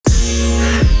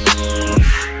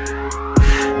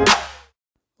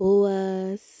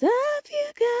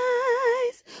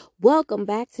Welcome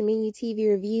back to Menu TV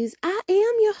Reviews. I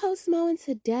am your host, Mo, and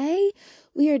today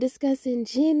we are discussing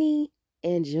Ginny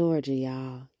and Georgia,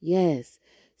 y'all. Yes,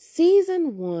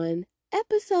 Season 1,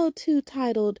 Episode 2,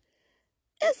 titled,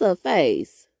 It's a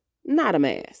Face, Not a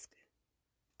Mask.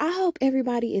 I hope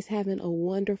everybody is having a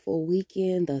wonderful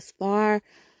weekend thus far.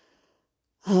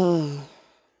 Oh,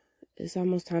 it's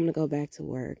almost time to go back to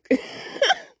work.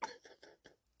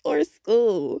 Or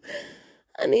school.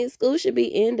 I mean, school should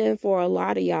be ending for a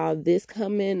lot of y'all this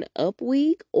coming up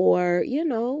week or,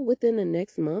 within the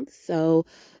next month. So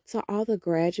to all the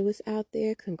graduates out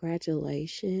there,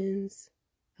 congratulations.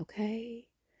 Okay.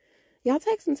 Y'all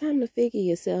take some time to figure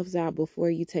yourselves out before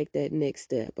you take that next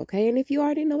step. Okay. And if you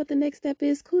already know what the next step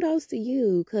is, kudos to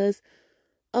you, because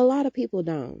a lot of people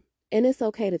don't. And it's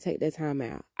okay to take that time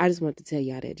out. I just want to tell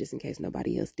y'all that just in case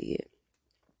nobody else did.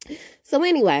 So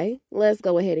anyway, let's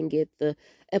go ahead and get the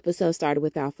episode started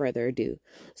without further ado.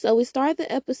 So we start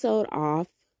the episode off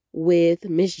with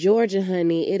Miss Georgia,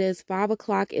 honey. It is 5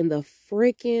 o'clock in the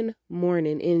freaking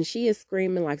morning, and she is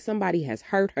screaming like somebody has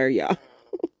hurt her, y'all.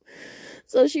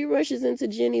 So she rushes into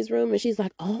Jenny's room, and she's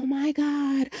like, oh my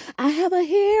God, I have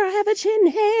a chin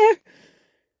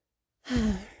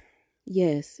hair.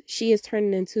 Yes, she is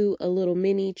turning into a little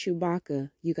mini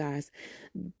Chewbacca, you guys.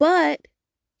 But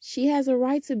she has a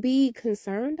right to be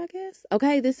concerned, I guess.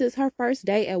 Okay, this is her first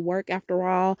day at work after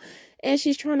all, and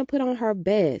she's trying to put on her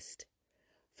best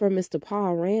for Mr.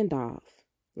 Paul Randolph.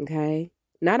 Okay?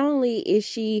 Not only is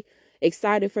she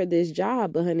excited for this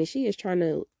job, but honey, she is trying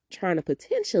to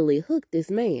potentially hook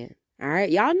this man. All right,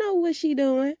 y'all know what she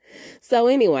doing. So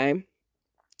anyway,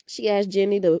 she asked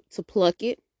Jenny to pluck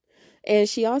it. And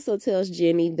she also tells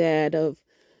Jenny that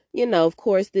of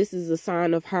course, this is a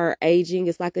sign of her aging.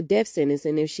 It's like a death sentence.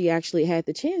 And if she actually had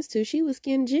the chance to, she would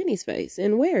skin Jenny's face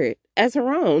and wear it as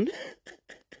her own.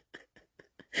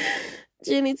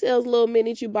 Jenny tells little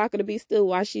mini Chewbacca to be still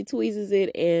while she tweezes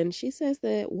it. And she says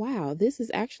that, wow, this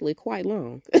is actually quite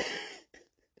long.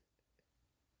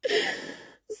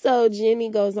 So Jenny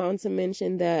goes on to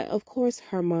mention that, of course,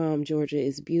 her mom, Georgia,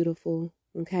 is beautiful.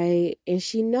 Okay. And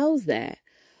she knows that.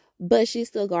 But she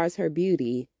still guards her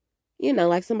beauty.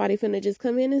 Like somebody finna just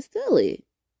come in and steal it.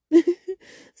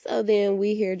 So then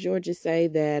we hear Georgia say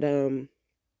that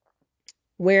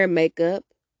wearing makeup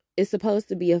is supposed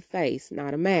to be a face,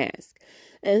 not a mask.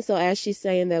 And so as she's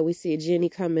saying that, we see Jenny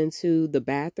come into the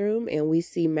bathroom and we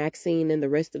see Maxine and the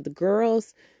rest of the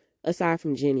girls, aside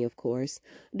from Jenny, of course,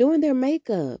 doing their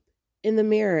makeup in the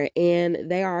mirror, and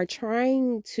they are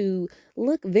trying to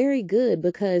look very good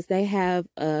because they have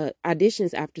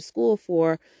auditions after school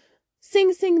for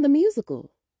Sing the musical.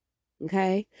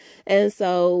 Okay. And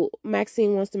so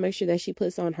Maxine wants to make sure that she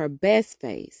puts on her best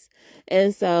face.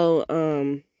 And so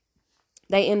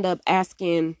they end up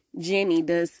asking Jenny,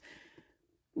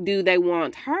 do they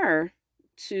want her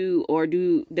to, or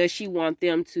does she want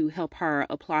them to help her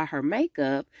apply her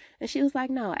makeup? And she was like,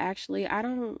 no, actually, I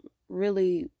don't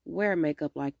really wear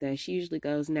makeup like that. She usually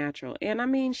goes natural. And I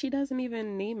mean, she doesn't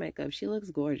even need makeup. She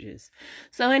looks gorgeous.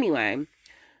 So anyway,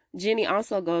 Jenny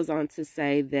also goes on to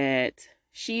say that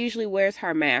she usually wears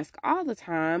her mask all the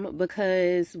time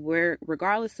because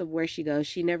regardless of where she goes,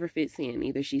 she never fits in.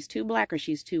 Either she's too black or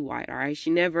she's too white. All right. She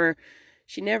never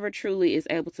truly is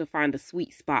able to find a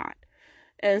sweet spot.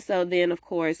 And so then, of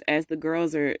course, as the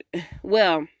girls are,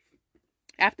 well,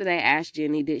 after they asked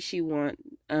Jenny, did she want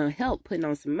help putting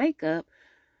on some makeup?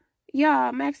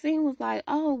 Y'all, Maxine was like,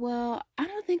 oh, well, I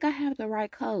don't think I have the right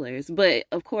colors. But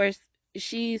of course,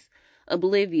 she's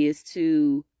oblivious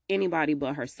to anybody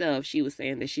but herself. She was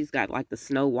saying that she's got like the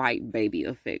Snow White baby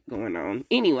effect going on.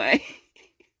 Anyway,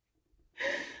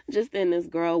 just then this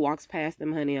girl walks past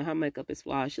them, honey, and her makeup is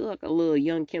flawed. She look like a little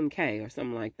young Kim K or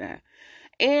something like that.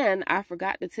 And I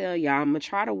forgot to tell y'all, I'm gonna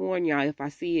try to warn y'all if I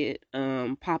see it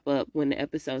pop up when the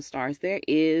episode starts. There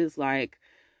is like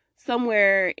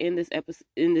somewhere in this episode,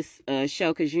 in this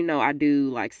show, because I do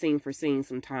like scene for scene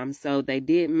sometimes. So they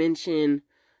did mention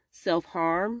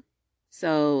self-harm.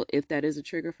 So if that is a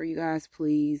trigger for you guys,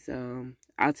 please,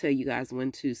 I'll tell you guys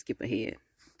when to skip ahead.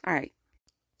 All right.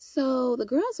 So the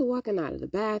girls are walking out of the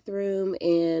bathroom,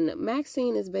 and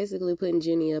Maxine is basically putting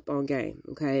Jenny up on game.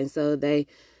 Okay. And so they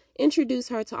introduce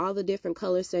her to all the different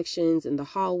color sections in the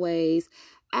hallways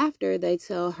after they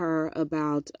tell her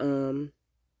about, I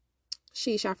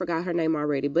forgot her name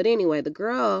already. But anyway, the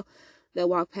girl that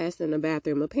walked past in the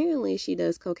bathroom, apparently she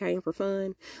does cocaine for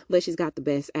fun, but she's got the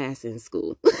best ass in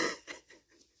school.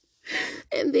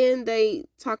 And then they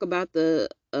talk about the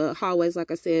hallways.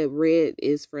 Like I said, red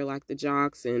is for like the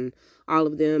jocks and all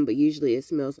of them, but usually it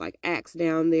smells like Axe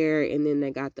down there. And then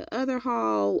they got the other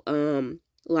hall,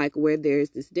 like where there's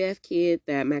this deaf kid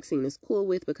that Maxine is cool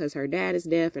with because her dad is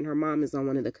deaf and her mom is on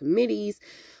one of the committees.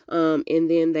 And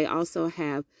then they also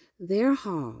have their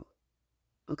hall.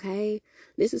 Okay,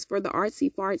 this is for the artsy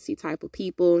fartsy type of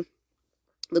people,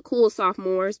 the cool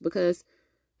sophomores, because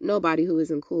nobody who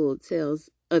isn't cool tells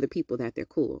other people that they're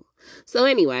cool. So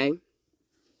anyway,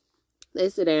 they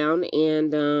sit down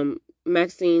and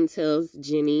Maxine tells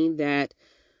Ginny that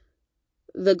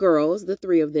the girls, the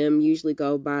three of them, usually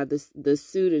go by the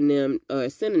pseudonym or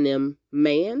synonym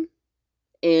man.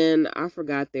 And I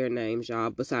forgot their names, y'all,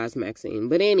 besides Maxine.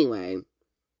 But anyway,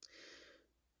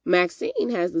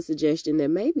 Maxine has the suggestion that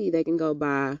maybe they can go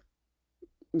by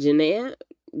Jaman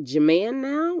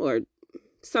now, or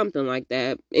something like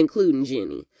that, including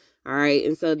Ginny. All right.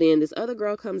 And so then this other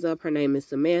girl comes up. Her name is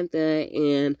Samantha.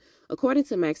 And according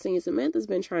to Maxine, Samantha's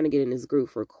been trying to get in this group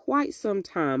for quite some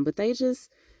time, but they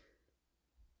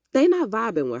not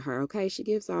vibing with her. Okay. She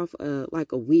gives off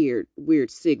like a weird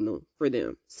signal for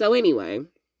them. So anyway,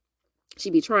 she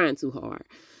be trying too hard.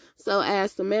 So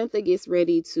as Samantha gets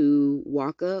ready to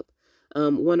walk up,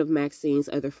 one of Maxine's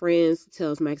other friends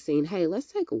tells Maxine, hey, let's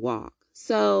take a walk.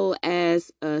 So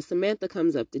as Samantha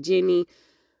comes up to Ginny,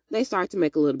 they start to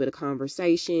make a little bit of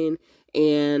conversation.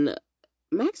 And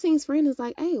Maxine's friend is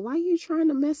like, hey, why are you trying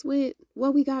to mess with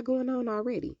what we got going on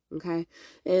already? Okay.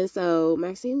 And so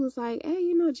Maxine was like,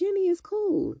 hey, Ginny is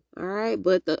cool. All right.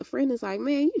 But the friend is like,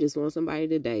 man, you just want somebody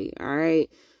to date. All right.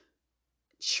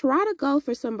 Try to go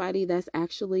for somebody that's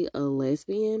actually a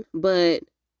lesbian. But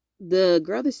the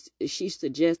girl that she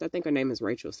suggests, I think her name is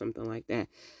Rachel or something like that,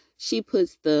 she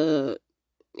puts I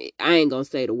ain't gonna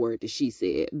say the word that she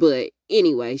said, but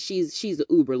anyway, she's an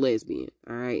uber lesbian.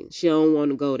 All right. She don't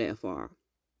want to go that far.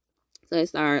 So they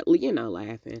start,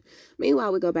 laughing.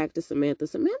 Meanwhile, we go back to Samantha.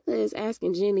 Samantha is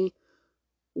asking Ginny,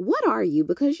 what are you?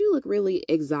 Because you look really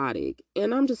exotic.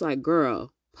 And I'm just like,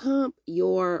 girl, pump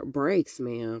your brakes,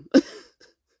 ma'am.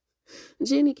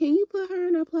 Ginny, can you put her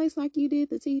in her place like you did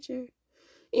the teacher?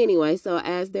 Anyway, so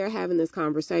as they're having this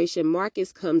conversation,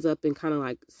 Marcus comes up and kind of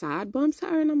like side bumps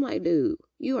her. And I'm like, dude,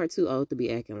 you are too old to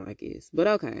be acting like this. But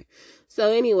okay.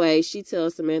 So anyway, she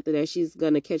tells Samantha that she's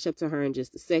going to catch up to her in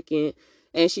just a second.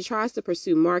 And she tries to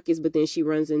pursue Marcus, but then she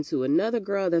runs into another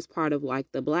girl that's part of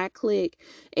like the black clique.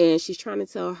 And she's trying to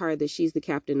tell her that she's the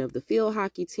captain of the field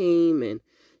hockey team. And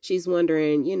she's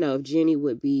wondering, if Ginny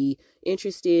would be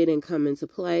interested in coming to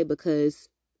play because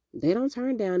they don't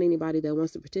turn down anybody that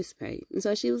wants to participate. And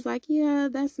so she was like, yeah,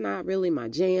 that's not really my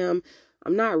jam.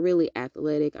 I'm not really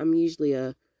athletic. I'm usually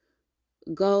a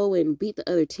go and beat the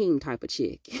other team type of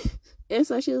chick. And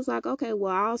so she was like, okay,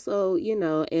 well, I also,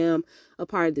 am a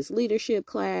part of this leadership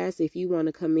class. If you want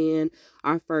to come in,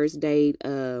 our first date,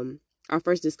 our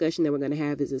first discussion that we're going to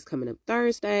have is this coming up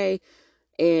Thursday,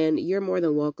 and you're more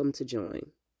than welcome to join.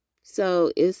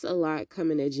 So it's a lot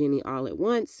coming at Ginny all at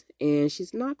once, and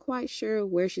she's not quite sure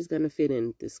where she's going to fit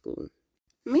in this school.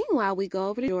 Meanwhile, we go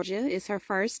over to Georgia. It's her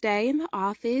first day in the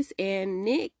office, and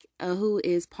Nick, who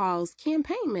is Paul's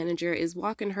campaign manager, is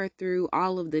walking her through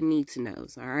all of the need to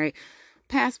knows. All right.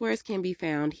 Passwords can be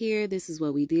found here. This is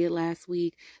what we did last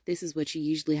week. This is what you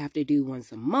usually have to do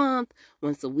once a month,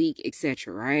 once a week,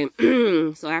 etc. Right?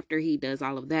 So after he does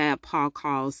all of that, Paul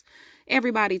calls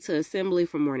everybody to assembly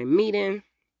for morning meeting.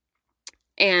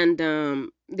 And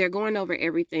they're going over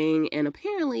everything. And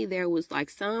apparently there was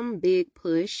like some big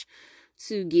push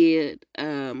to get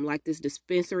like this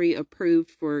dispensary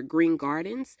approved for Green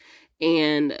Gardens.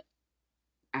 And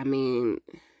I mean,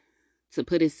 to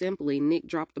put it simply, Nick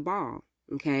dropped the ball.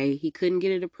 Okay, he couldn't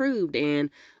get it approved. And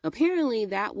apparently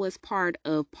that was part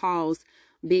of Paul's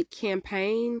big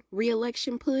campaign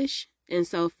re-election push. And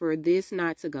so for this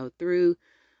not to go through,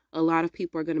 a lot of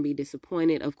people are going to be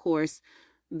disappointed. Of course,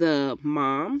 the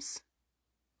moms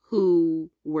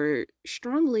who were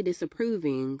strongly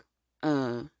disapproving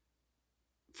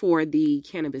for the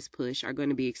cannabis push are going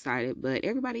to be excited, but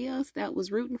everybody else that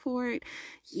was rooting for it,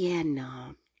 yeah,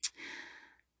 no.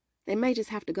 They may just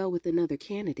have to go with another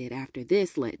candidate after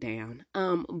this letdown.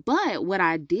 But what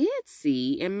I did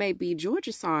see, and maybe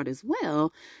Georgia saw it as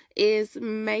well, is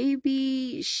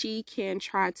maybe she can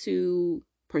try to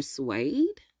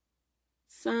persuade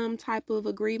some type of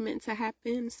agreement to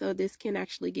happen so this can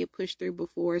actually get pushed through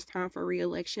before it's time for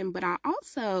re-election. But I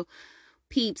also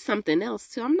peeped something else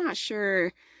too. I'm not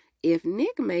sure if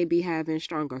Nick may be having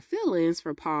stronger feelings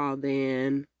for Paul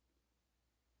than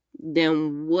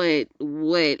what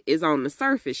is on the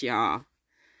surface, y'all.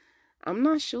 I'm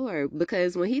not sure,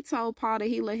 because when he told Paul that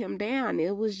he let him down,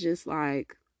 it was just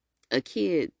like a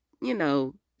kid,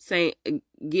 saying,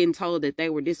 getting told that they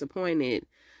were disappointed,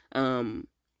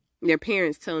 Their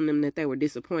parents telling them that they were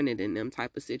disappointed in them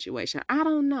type of situation. I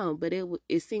don't know, but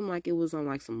it seemed like it was on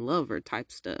like some lover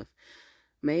type stuff.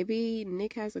 Maybe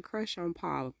Nick has a crush on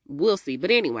Paul. We'll see. But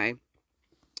anyway,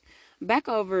 back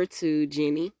over to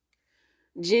Ginny.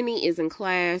 Ginny is in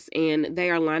class and they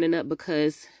are lining up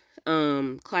because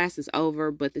class is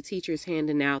over, but the teacher's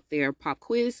handing out their pop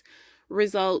quiz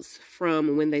results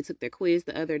from when they took their quiz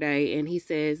the other day, and he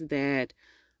says that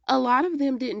a lot of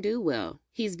them didn't do well.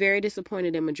 He's very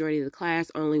disappointed in majority of the class.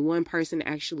 Only one person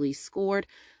actually scored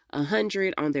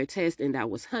 100 on their test, and that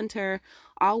was Hunter.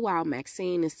 All while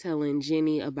Maxine is telling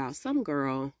Ginny about some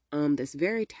girl that's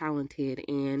very talented,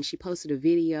 and she posted a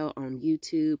video on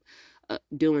YouTube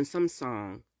doing some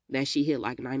song that she hit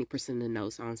like 90% of the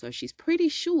notes on. So she's pretty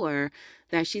sure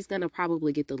that she's gonna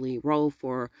probably get the lead role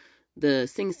for the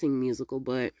Sing Sing musical,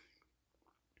 but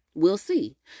we'll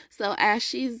see. So as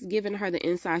she's giving her the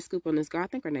inside scoop on this girl, I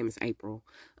think her name is April,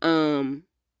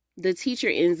 the teacher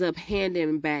ends up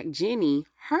handing back Ginny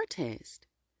her test.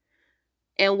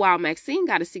 And while Maxine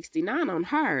got a 69 on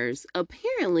hers,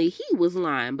 apparently he was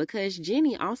lying because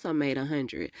Ginny also made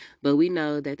 100. But we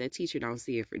know that the teacher don't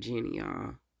see it for Ginny,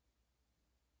 y'all.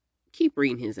 Keep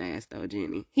reading his ass though,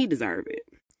 Ginny. He deserve it.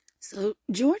 So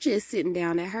Georgia is sitting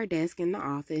down at her desk in the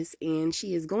office and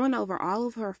she is going over all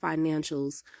of her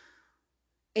financials.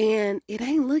 And it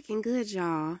ain't looking good,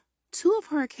 y'all. 2 of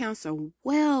her accounts are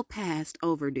well past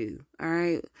overdue. All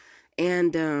right.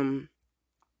 And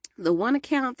the one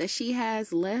account that she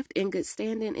has left in good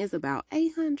standing is about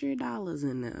 $800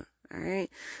 in there. All right.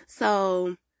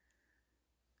 So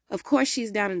of course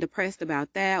she's down and depressed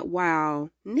about that, while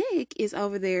Nick is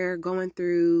over there going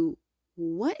through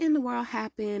what in the world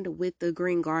happened with the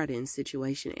Green Garden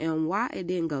situation and why it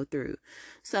didn't go through.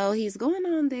 So he's going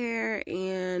on there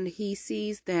and he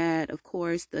sees that, of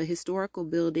course, the historical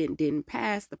building didn't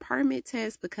pass the permit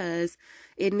test because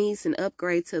it needs an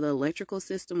upgrade to the electrical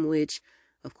system, which,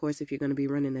 of course, if you're going to be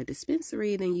running a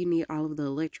dispensary, then you need all of the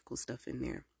electrical stuff in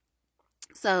there.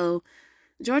 So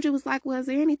Georgia was like, well, is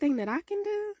there anything that I can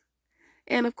do?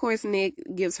 And of course, Nick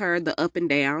gives her the up and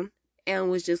down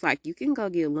and was just like, you can go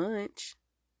get lunch.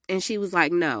 And she was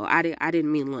like, no, I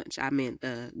didn't mean lunch. I meant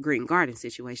the Green Garden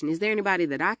situation. Is there anybody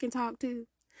that I can talk to?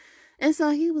 And so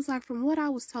he was like, from what I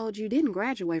was told, you didn't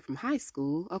graduate from high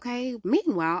school. Okay.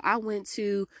 Meanwhile, I went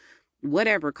to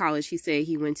whatever college he said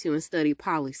he went to and studied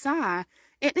poli-sci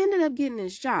and ended up getting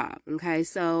his job. Okay.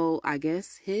 So I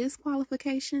guess his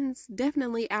qualifications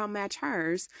definitely outmatch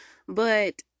hers,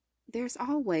 but there's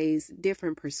always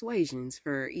different persuasions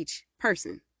for each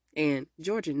person. And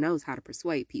Georgia knows how to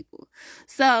persuade people.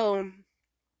 So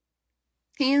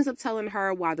he ends up telling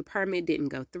her why the permit didn't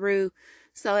go through.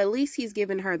 So at least he's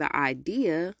given her the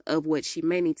idea of what she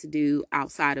may need to do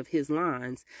outside of his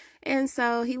lines. And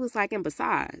so he was like, and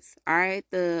besides, all right,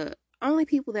 the only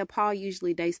people that Paul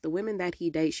usually dates, the women that he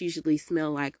dates usually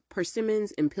smell like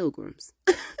persimmons and pilgrims,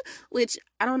 which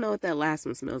I don't know what that last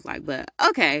one smells like, but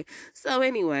okay. So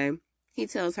anyway, he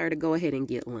tells her to go ahead and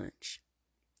get lunch.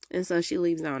 And so she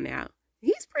leaves on out.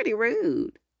 He's pretty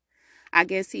rude. I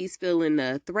guess he's feeling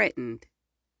threatened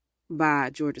by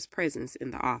George's presence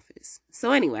in the office.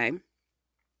 So anyway,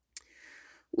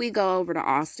 we go over to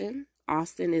Austin.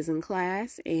 Austin is in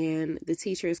class and the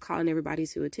teacher is calling everybody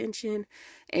to attention.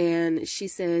 And she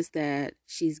says that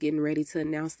she's getting ready to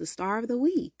announce the star of the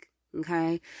week.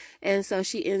 Okay. And so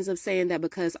she ends up saying that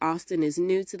because Austin is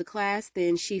new to the class,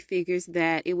 then she figures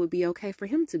that it would be okay for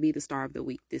him to be the star of the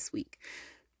week this week.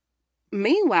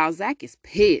 Meanwhile, Zach is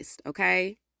pissed.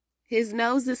 Okay. His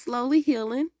nose is slowly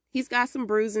healing. He's got some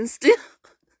bruising still.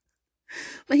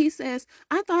 But he says,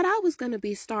 I thought I was going to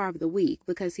be star of the week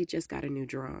because he just got a new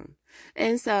drone.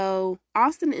 And so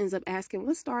Austin ends up asking,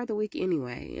 what's star of the week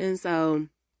anyway? And so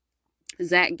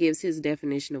Zach gives his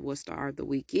definition of what star of the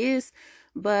week is,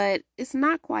 but it's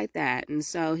not quite that. And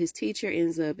so his teacher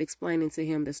ends up explaining to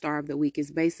him the star of the week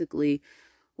is basically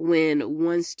when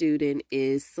one student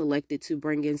is selected to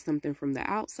bring in something from the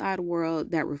outside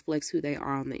world that reflects who they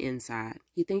are on the inside.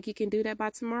 You think you can do that by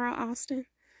tomorrow, Austin?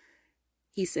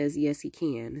 He says, yes, he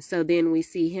can. So then we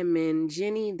see him and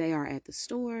Ginny. They are at the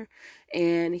store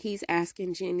and he's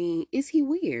asking Ginny, is he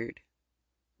weird?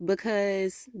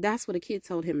 Because that's what a kid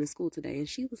told him in school today. And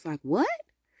she was like, what?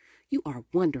 You are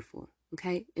wonderful.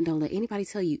 Okay. And don't let anybody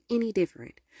tell you any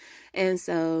different. And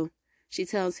so she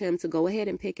tells him to go ahead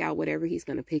and pick out whatever he's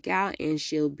going to pick out. And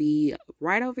she'll be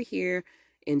right over here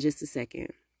in just a second.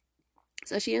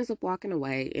 So she ends up walking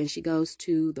away and she goes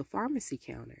to the pharmacy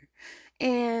counter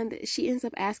and she ends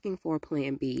up asking for a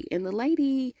plan B. And the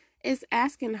lady is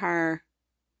asking her,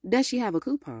 does she have a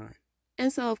coupon?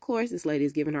 And so, of course, this lady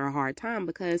is giving her a hard time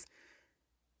because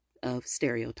of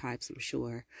stereotypes, I'm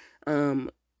sure.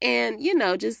 And,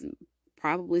 just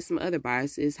probably some other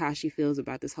biases, how she feels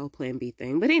about this whole Plan B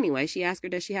thing. But anyway, she asked her,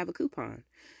 does she have a coupon?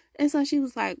 And so she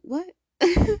was like, what?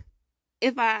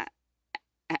 If I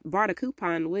bought a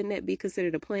coupon, wouldn't that be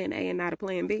considered a Plan A and not a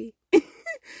Plan B?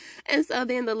 And so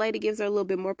then the lady gives her a little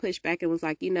bit more pushback and was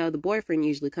like, the boyfriend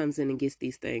usually comes in and gets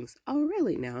these things. Oh,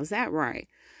 really now? Is that right?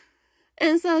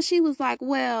 And so she was like,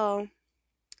 well,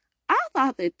 I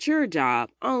thought that your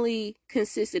job only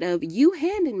consisted of you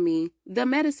handing me the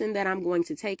medicine that I'm going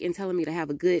to take and telling me to have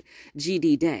a good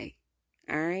GD day.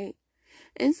 All right.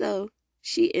 And so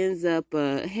she ends up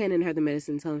handing her the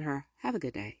medicine, telling her, have a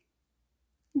good day.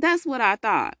 That's what I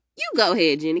thought. You go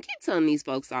ahead, Jenny. Keep telling these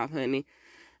folks off, honey.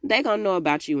 They gonna know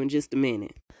about you in just a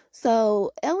minute.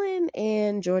 So Ellen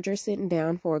and George are sitting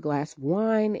down for a glass of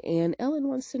wine, and Ellen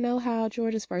wants to know how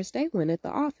George's first day went at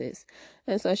the office.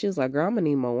 And so she was like, girl, I'm gonna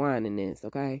need more wine in this,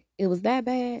 okay? It was that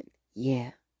bad?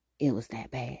 Yeah, it was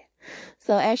that bad.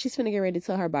 So as she's finna get ready to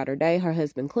tell her about her day, her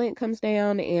husband Clint comes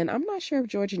down, and I'm not sure if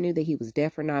Georgia knew that he was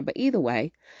deaf or not, but either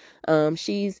way,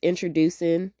 she's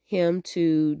introducing him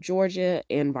to Georgia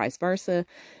and vice versa,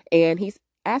 and he's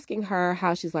asking her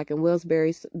how she's like in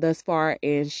Willsbury thus far,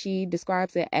 and she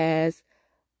describes it as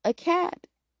a cat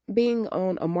being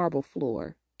on a marble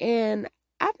floor. And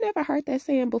I've never heard that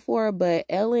saying before, but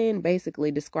Ellen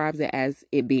basically describes it as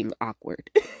it being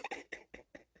awkward.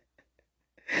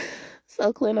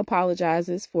 So Clint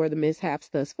apologizes for the mishaps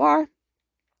thus far,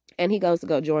 and he goes to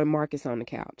go join Marcus on the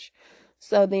couch.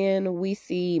 So then we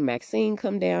see Maxine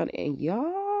come down, and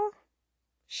y'all,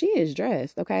 she is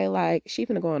dressed, okay? Like, she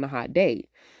finna go on a hot date.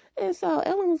 And so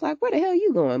Ellen was like, where the hell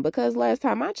you going? Because last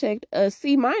time I checked, a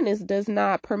C- does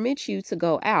not permit you to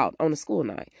go out on a school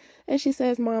night. And she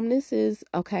says, Mom, this is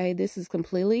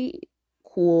completely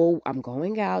cool. I'm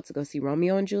going out to go see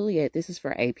Romeo and Juliet. This is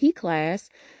for AP class.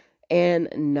 And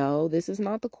no, this is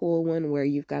not the cool one where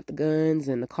you've got the guns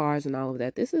and the cars and all of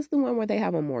that. This is the one where they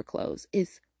have on more clothes.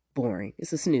 It's boring.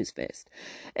 It's a snooze fest.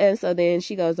 And so then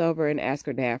she goes over and asks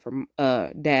her dad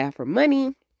for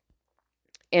money.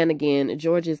 And again,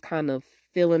 George is kind of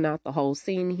filling out the whole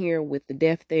scene here with the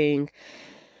deaf thing.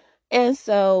 And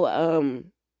so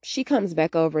she comes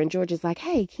back over, and George is like,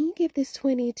 hey, can you give this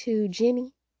 20 to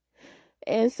Ginny?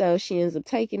 And so she ends up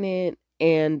taking it,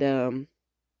 and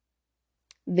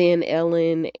then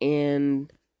Ellen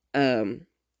and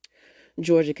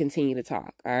Georgia continue to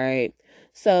talk. All right.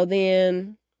 So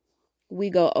then we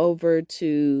go over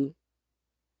to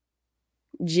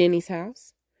Jenny's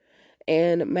house,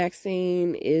 and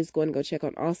Maxine is going to go check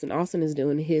on Austin. Austin is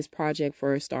doing his project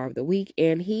for Star of the Week,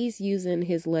 and he's using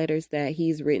his letters that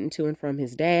he's written to and from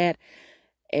his dad,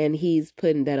 and he's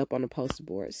putting that up on the poster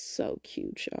board. So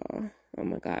cute, y'all. Oh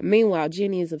my God. Meanwhile,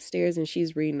 Jenny is upstairs, and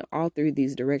she's reading all through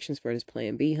these directions for this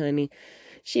Plan B, honey.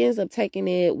 She ends up taking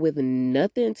it with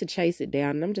nothing to chase it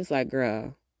down. And I'm just like,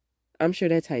 girl, I'm sure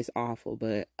that tastes awful,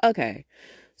 but okay.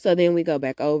 So then we go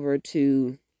back over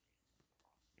to,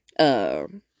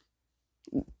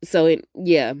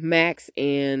 Max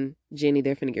and Jenny,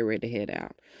 they're finna get ready to head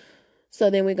out. So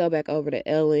then we go back over to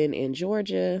Ellen and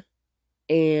Georgia,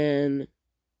 and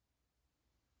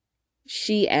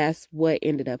she asks what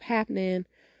ended up happening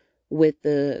with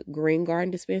the Green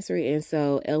Garden dispensary. And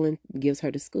so Ellen gives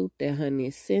her the scoop that, honey,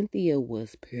 Cynthia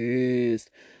was pissed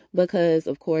because,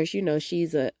 of course,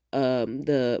 she's the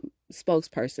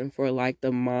spokesperson for like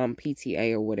the mom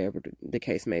PTA or whatever the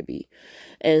case may be.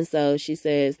 And so she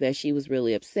says that she was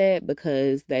really upset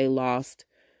because they lost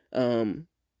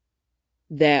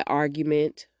that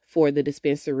argument for the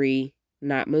dispensary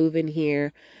not moving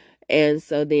here. And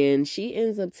so then she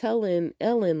ends up telling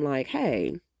Ellen, like,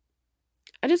 hey,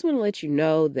 I just want to let you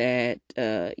know that,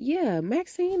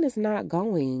 Maxine is not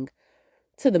going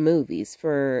to the movies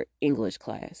for English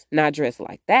class, not dressed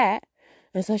like that.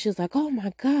 And so she was like, oh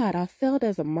my God, I felt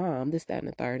as a mom, this, that,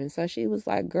 and the third. And so she was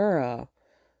like, girl,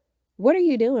 what are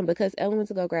you doing? Because Ellen went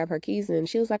to go grab her keys, and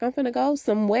she was like, I'm finna go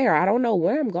somewhere. I don't know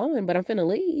where I'm going, but I'm finna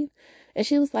leave. And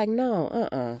she was like,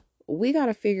 no, we got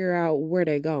to figure out where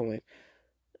they're going.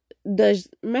 Does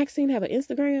Maxine have an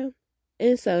Instagram?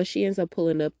 And so she ends up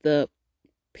pulling up the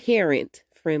parent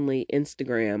friendly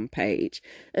Instagram page.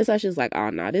 And so she was like, oh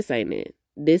no, this ain't it.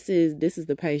 This is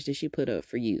the page that she put up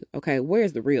for you. Okay,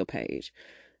 where's the real page?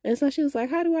 And so she was like,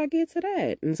 how do I get to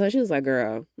that? And so she was like,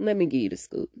 girl, let me give you the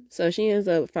scoop. So she ends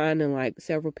up finding like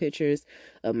several pictures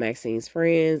of Maxine's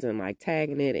friends and like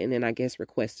tagging it, and then I guess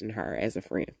requesting her as a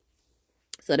friend.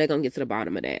 So they're gonna get to the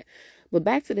bottom of that. But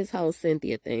back to this whole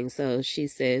Cynthia thing. So she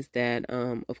says that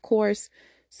of course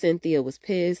Cynthia was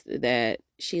pissed that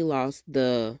she lost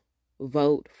the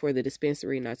vote for the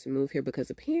dispensary not to move here because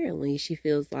apparently she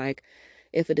feels like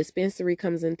if a dispensary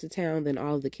comes into town, then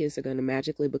all of the kids are going to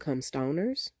magically become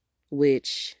stoners,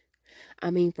 which,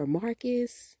 I mean, for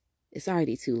Marcus, it's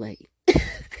already too late.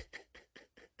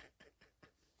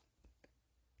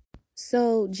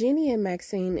 So Jenny and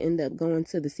Maxine end up going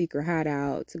to the secret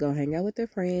hideout to go hang out with their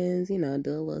friends, do a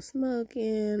little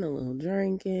smoking, a little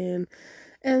drinking.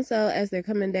 And so as they're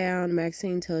coming down,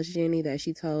 Maxine tells Jenny that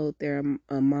she told their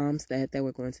moms that they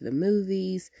were going to the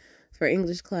movies for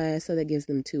English class, so that gives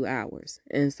them 2 hours.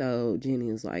 And so Jenny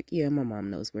is like, yeah, my mom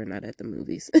knows we're not at the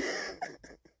movies.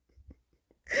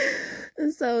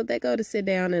 And so they go to sit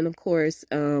down, and of course,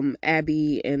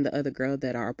 Abby and the other girl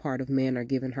that are a part of men are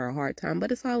giving her a hard time,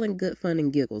 but it's all in good fun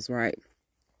and giggles, right?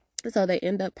 So they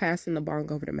end up passing the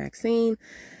bong over to Maxine,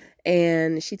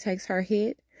 and she takes her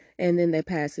hit, and then they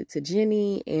pass it to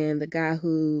Jenny, and the guy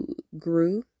who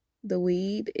grew the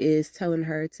weed is telling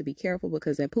her to be careful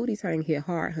because that pootie tang hit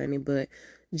hard, honey, but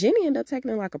Jenny ended up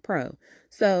taking it like a pro.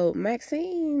 So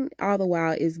Maxine, all the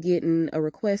while, is getting a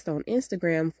request on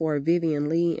Instagram for Vivian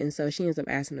Lee, and so she ends up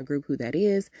asking the group who that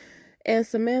is, and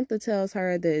Samantha tells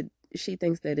her that she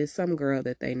thinks that it's some girl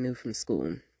that they knew from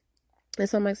school. And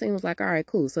so Maxine was like, all right,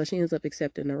 cool. So she ends up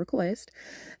accepting the request.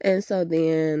 And so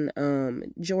then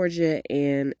Georgia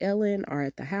and Ellen are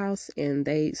at the house, and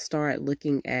they start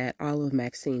looking at all of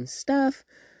Maxine's stuff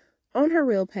on her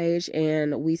real page.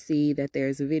 And we see that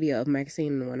there's a video of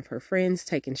Maxine and one of her friends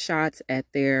taking shots at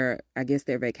their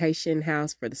vacation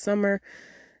house for the summer.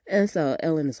 And so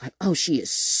Ellen is like, oh, she is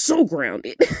so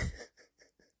grounded.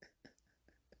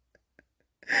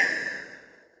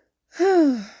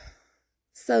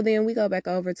 So then we go back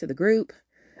over to the group.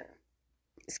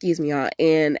 Excuse me, y'all.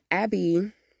 And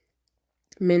Abby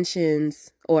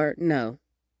mentions, or no,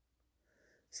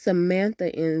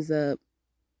 Samantha ends up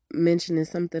mentioning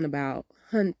something about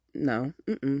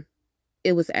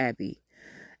it was Abby.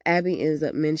 Abby ends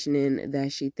up mentioning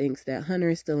that she thinks that Hunter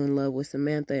is still in love with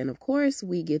Samantha. And of course,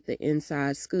 we get the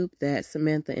inside scoop that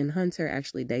Samantha and Hunter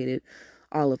actually dated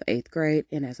all of 8th grade.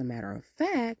 And as a matter of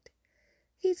fact,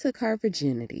 he took her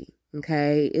virginity.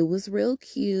 Okay. It was real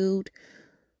cute.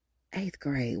 8th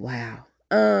grade. Wow.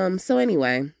 So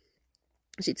anyway,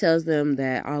 she tells them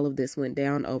that all of this went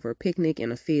down over a picnic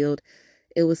in a field.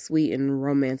 It was sweet and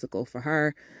romantical for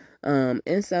her.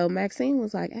 And so Maxine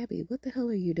was like, Abby, what the hell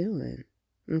are you doing?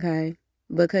 Okay.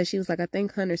 Because she was like, I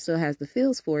think Hunter still has the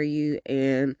feels for you.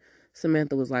 And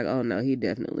Samantha was like, oh no, he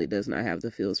definitely does not have the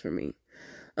feels for me.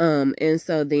 And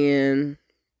so then,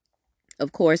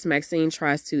 of course, Maxine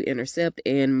tries to intercept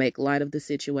and make light of the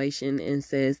situation and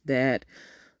says that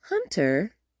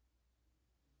Hunter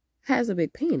has a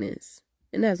big penis.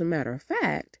 And as a matter of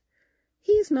fact,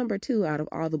 he's number 2 out of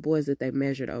all the boys that they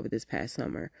measured over this past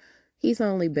summer. He's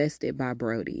only bested by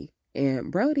Brody.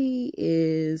 And Brody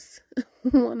is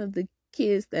one of the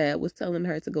kids that was telling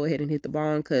her to go ahead and hit the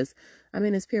bong because, I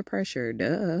mean, it's peer pressure,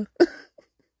 duh.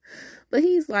 But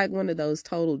he's like one of those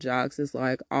total jocks. It's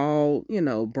like all,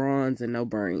 bronze and no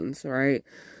brains, right?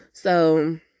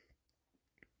 So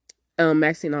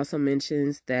Maxine also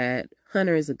mentions that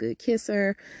Hunter is a good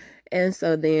kisser. And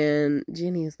so then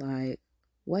Jenny is like,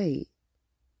 wait,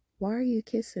 why are you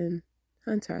kissing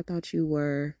Hunter? I thought you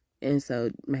were. And so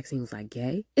Maxine was like,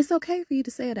 gay? It's okay for you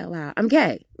to say it out loud. I'm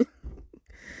gay.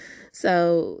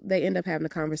 So they end up having a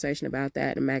conversation about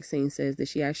that. And Maxine says that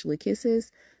she actually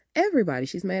kisses everybody.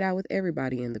 She's made out with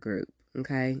everybody in the group.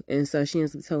 Okay. And so she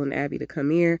ends up telling Abby to come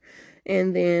here.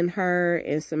 And then her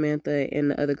and Samantha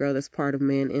and the other girl that's part of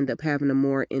men end up having a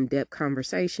more in-depth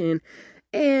conversation.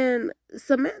 And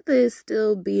Samantha is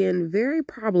still being very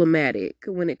problematic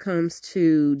when it comes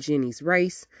to Jenny's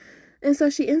race. And so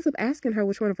she ends up asking her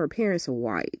which one of her parents are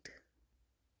white.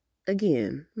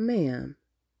 Again, ma'am,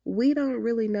 we don't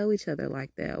really know each other like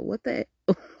that. What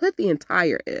the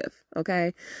entire F,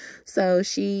 okay? So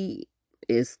she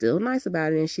is still nice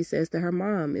about it, and she says that her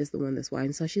mom is the one that's white.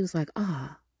 And so she was like,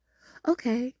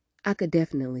 okay, I could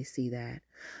definitely see that.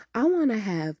 I want to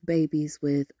have babies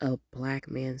with a black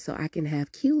man so I can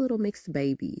have cute little mixed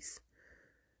babies.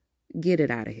 Get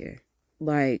it out of here.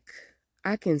 Like,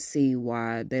 I can see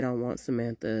why they don't want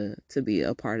Samantha to be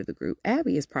a part of the group.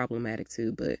 Abby is problematic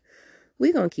too, but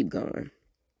we're going to keep going.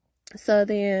 So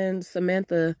then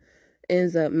Samantha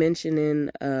ends up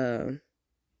mentioning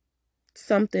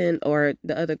something, or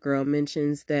the other girl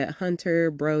mentions that Hunter,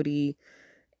 Brody,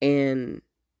 and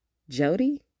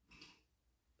Jody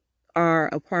are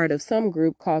a part of some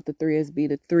group called the 3SB,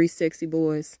 the Three Sexy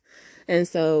Boys. And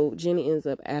so Jenny ends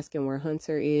up asking where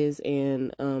Hunter is,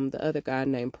 and the other guy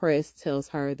named Press tells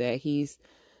her that he's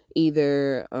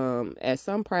either at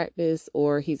some practice,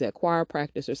 or he's at choir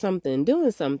practice or something,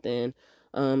 doing something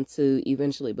to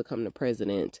eventually become the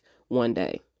president one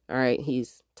day. All right,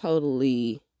 he's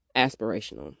totally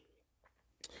aspirational.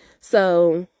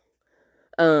 So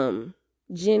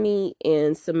Ginny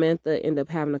and Samantha end up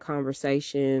having a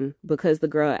conversation because the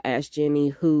girl asked Ginny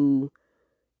who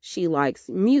she likes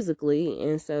musically,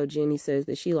 and so Ginny says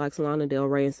that she likes Lana Del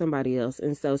Rey and somebody else,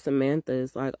 and so Samantha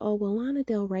is like, oh well, Lana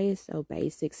Del Rey is so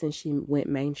basic since she went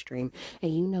mainstream.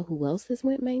 And you know who else has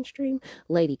went mainstream?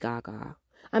 Lady Gaga.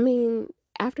 I mean,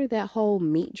 after that whole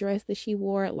meat dress that she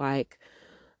wore, like,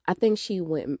 I think she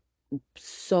went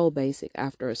so basic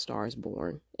after A Star Is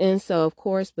Born. And so, of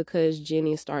course, because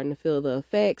Jenny is starting to feel the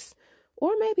effects,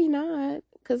 or maybe not,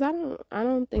 because I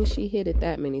don't think she hit it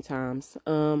that many times.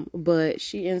 But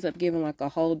she ends up giving like a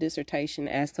whole dissertation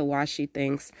as to why she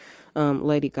thinks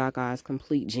Lady Gaga is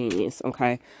complete genius.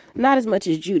 Okay, not as much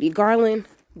as Judy Garland,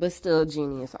 but still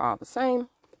genius all the same.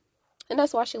 And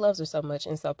that's why she loves her so much.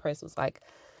 And so Press was like,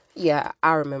 yeah,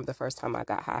 I remember the first time I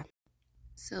got high.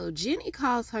 So Jenny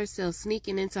calls herself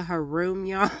sneaking into her room,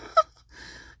 y'all.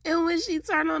 And when she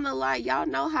turned on the light, y'all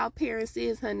know how parents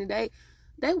is, honey.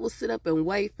 They will sit up and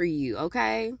wait for you,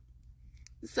 okay?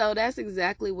 So that's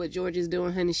exactly what George is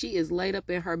doing, honey. She is laid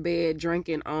up in her bed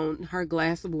drinking on her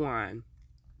glass of wine.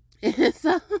 And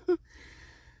so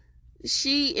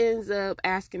she ends up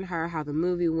asking her how the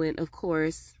movie went. Of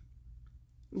course,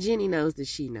 Jenny knows that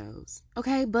she knows,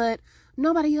 okay? But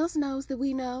nobody else knows that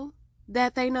we know,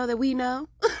 that they know that we know.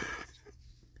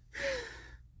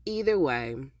 Either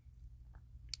way,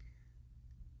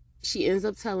 she ends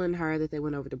up telling her that they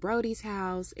went over to Brody's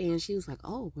house, and she was like,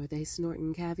 oh, were they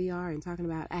snorting caviar and talking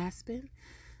about Aspen?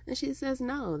 And she says,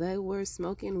 no, they were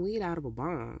smoking weed out of a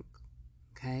bong.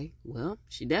 Okay, well,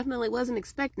 she definitely wasn't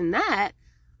expecting that.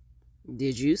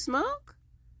 Did you smoke?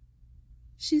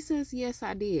 She says, yes,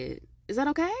 I did. Is that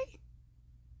okay?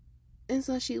 And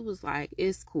so she was like,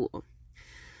 it's cool.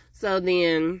 So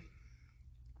then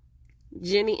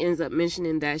Jenny ends up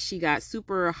mentioning that she got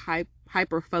super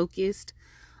hyper focused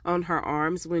on her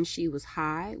arms when she was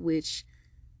high, which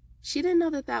she didn't know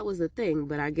that that was a thing,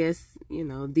 but I guess, you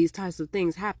know, these types of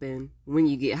things happen when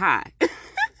you get high.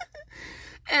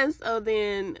 And so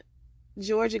then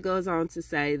Georgia goes on to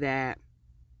say that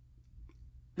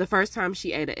the first time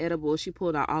she ate an edible, she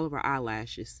pulled out all of her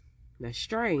eyelashes. That's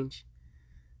strange.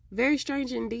 Very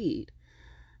strange indeed.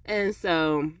 And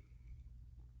so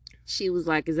she was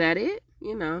like, is that it?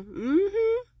 You know,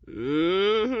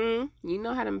 you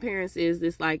know how them parents is.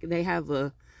 It's like they have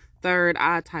a third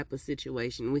eye type of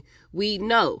situation. We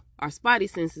know our spotty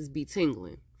senses be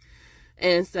tingling.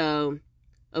 And so,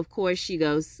 of course, she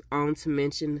goes on to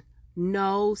mention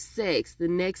no sex. The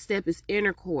next step is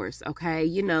intercourse, okay?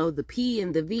 You know, the P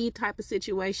and the V type of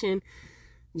situation.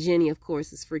 Jenny, of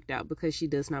course, is freaked out because she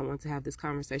does not want to have this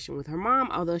conversation with her mom,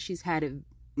 although she's had it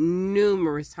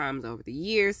numerous times over the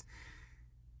years.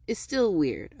 It's still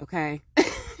weird, okay?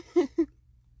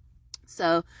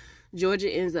 So Georgia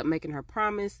ends up making her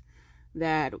promise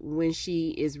that when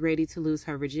she is ready to lose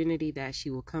her virginity, that she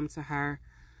will come to her.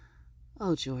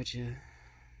 Oh, Georgia.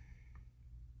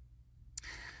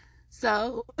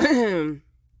 So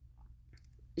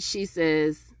she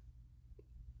says,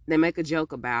 they make a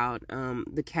joke about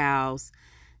the cows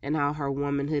and how her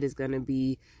womanhood is going to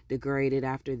be degraded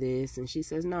after this. And she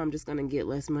says, no, I'm just going to get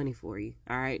less money for you.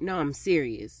 All right. No, I'm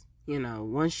serious. You know,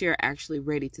 once you're actually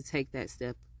ready to take that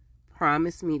step,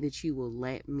 promise me that you will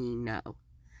let me know.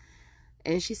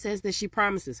 And she says that she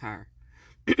promises her.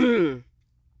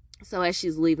 So as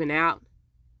she's leaving out,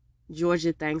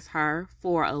 Georgia thanks her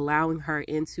for allowing her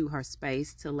into her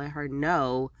space to let her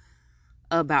know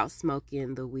about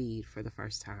smoking the weed for the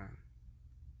first time.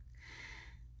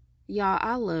 Y'all,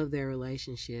 I love their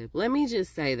relationship. Let me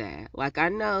just say that. Like, I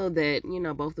know that, you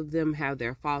know, both of them have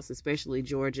their faults, especially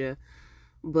Georgia.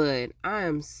 But I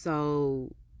am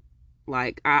so,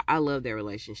 like, I love their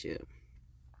relationship.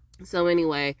 So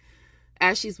anyway,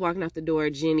 as she's walking out the door,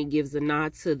 Jenny gives a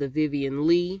nod to the Vivian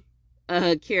Lee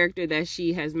character that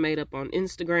she has made up on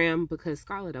Instagram because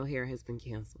Scarlett O'Hara has been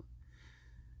canceled.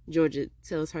 Georgia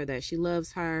tells her that she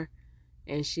loves her,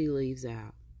 and she leaves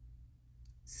out.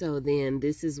 So then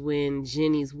this is when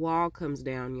Jenny's wall comes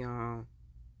down, y'all.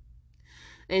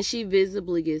 And she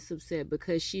visibly gets upset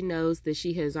because she knows that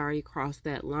she has already crossed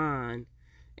that line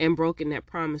and broken that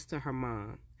promise to her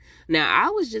mom. Now, I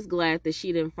was just glad that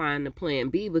she didn't find the plan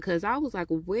B, because I was like,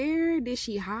 where did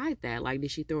she hide that? Like,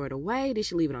 did she throw it away? Did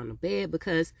she leave it on the bed?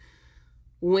 Because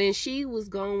when she was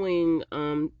going,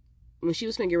 when she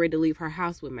was getting ready to leave her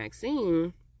house with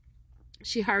Maxine,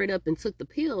 she hurried up and took the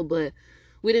pill. But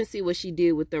we didn't see what she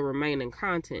did with the remaining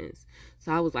contents.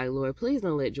 So I was like, Lord, please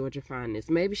don't let Georgia find this.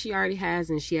 Maybe she already has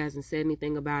and she hasn't said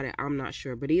anything about it. I'm not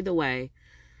sure. But either way,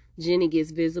 Ginny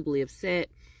gets visibly upset.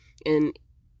 And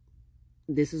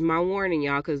this is my warning,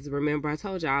 y'all, because remember I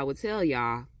told y'all I would tell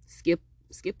y'all, skip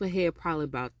ahead probably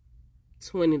about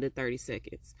 20 to 30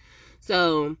 seconds.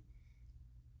 So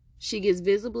she gets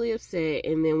visibly upset,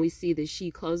 and then we see that she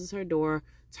closes her door,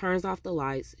 turns off the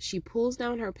lights. She pulls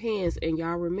down her pants, and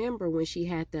y'all remember when she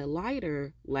had that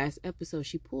lighter last episode,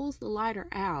 she pulls the lighter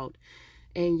out,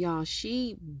 and y'all,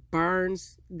 she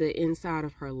burns the inside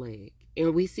of her leg.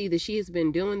 And we see that she has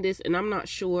been doing this, and I'm not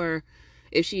sure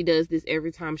if she does this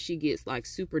every time she gets like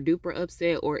super duper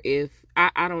upset, or if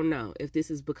I don't know if this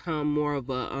has become more of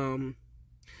a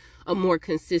more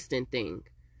consistent thing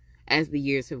as the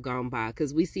years have gone by,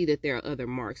 because we see that there are other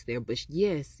marks there. But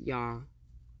yes, y'all,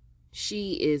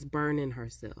 she is burning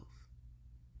herself.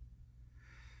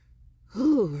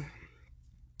 Whew.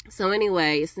 So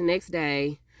anyway, it's the next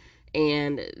day,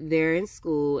 and they're in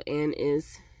school, and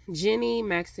it's Ginny,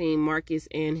 Maxine, Marcus,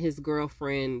 and his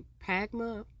girlfriend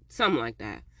Pagma, something like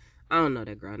that. I don't know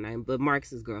that girl name, but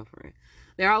Marcus's girlfriend.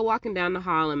 They're all walking down the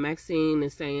hall, and Maxine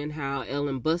is saying how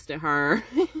Ellen busted her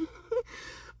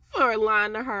for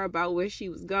lying to her about where she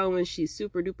was going. She's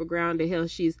super duper grounded. Hell,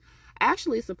 she's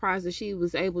actually surprised that she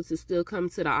was able to still come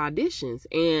to the auditions.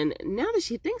 And now that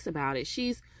she thinks about it,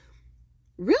 she's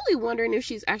really wondering if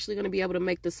she's actually going to be able to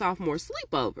make the sophomore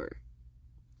sleepover.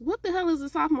 What the hell is a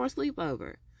sophomore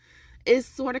sleepover? It's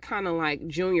sort of kind of like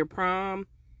junior prom.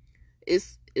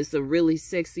 It's a really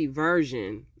sexy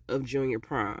version of junior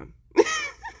prom.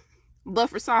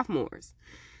 But for sophomores,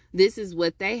 this is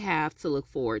what they have to look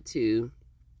forward to,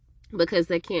 because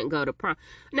they can't go to prom.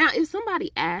 Now, if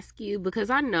somebody asks you,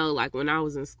 because I know, like, when I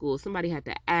was in school, somebody had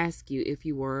to ask you if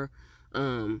you were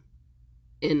in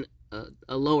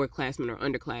a lower classman or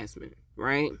underclassman,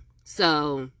 right?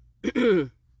 So,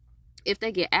 if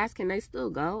they get asked, can they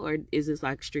still go? Or is this,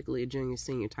 like, strictly a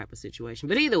junior-senior type of situation?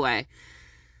 But either way,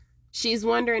 she's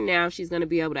wondering now if she's going to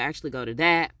be able to actually go to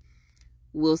that.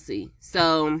 We'll see.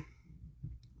 So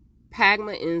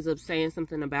Pagma ends up saying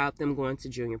something about them going to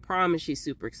junior prom, and she's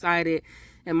super excited.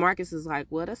 And Marcus is like,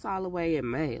 well, that's all the way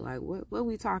in May. Like, what are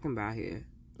we talking about here?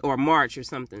 Or March or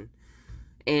something.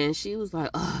 And she was like,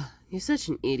 oh, you're such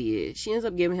an idiot. She ends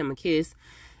up giving him a kiss.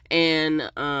 And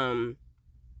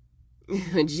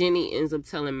Ginny ends up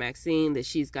telling Maxine that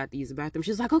she's got to use the bathroom.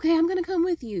 She's like, okay, I'm going to come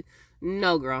with you.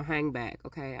 No, girl, hang back,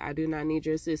 okay? I do not need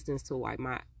your assistance to wipe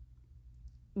my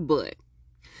butt.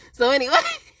 So anyway,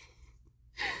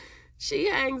 she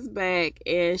hangs back,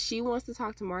 and she wants to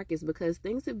talk to Marcus because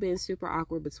things have been super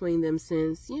awkward between them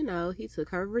since, you know, he took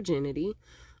her virginity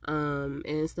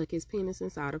and stuck his penis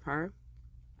inside of her.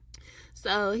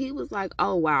 So he was like,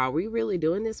 oh, wow, are we really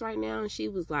doing this right now? And she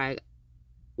was like,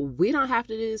 we don't have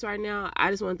to do this right now. I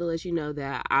just wanted to let you know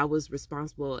that I was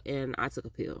responsible and I took a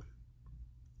pill.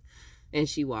 And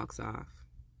she walks off.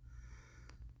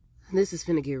 This is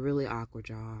finna get really awkward,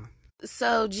 y'all.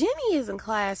 So Ginny is in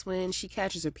class when she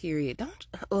catches her period.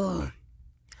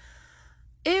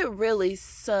 It really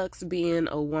sucks being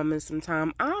a woman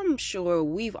sometimes. I'm sure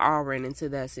we've all run into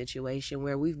that situation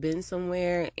where we've been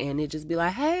somewhere and it just be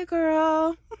like, hey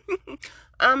girl,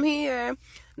 I'm here.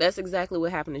 That's exactly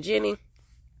what happened to Ginny.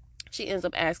 She ends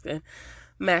up asking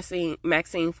Maxine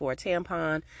for a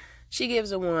tampon. She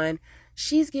gives her one.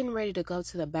 She's getting ready to go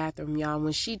to the bathroom, y'all,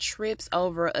 when she trips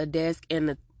over a desk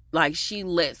and she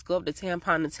lets go of the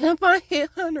tampon hit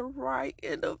her right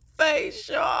in the face,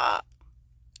 y'all.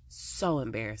 So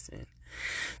embarrassing.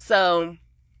 So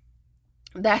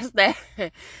that's that.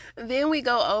 Then we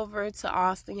go over to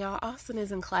Austin, y'all. Austin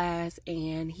is in class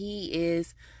and he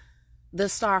is the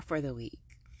star for the week.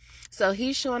 So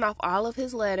he's showing off all of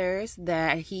his letters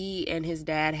that he and his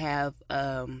dad have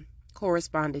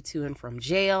corresponded to and from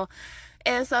jail.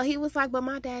 And so he was like, but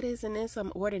my dad isn't in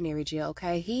some ordinary jail,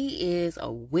 okay? He is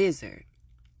a wizard.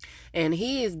 And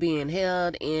he is being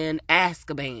held in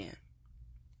Azkaban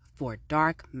for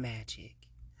dark magic.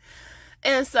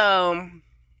 And so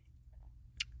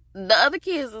the other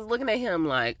kids is looking at him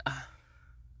like,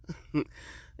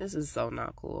 this is so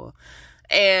not cool.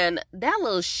 And that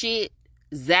little shit,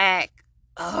 Zach,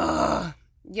 y'all,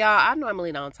 I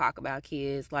normally don't talk about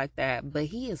kids like that, but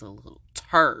he is a little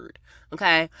turd,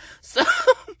 okay? So,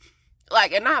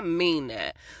 and I mean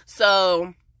that.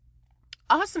 So,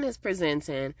 Austin is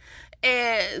presenting,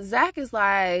 and Zach is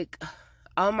like,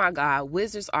 oh my God,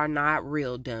 wizards are not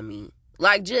real, dummy.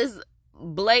 Just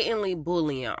blatantly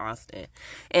bullying Austin.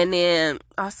 And then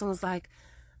Austin was like,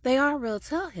 they are real,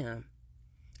 tell him.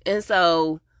 And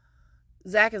so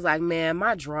Zach is like, man,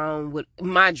 my drone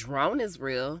is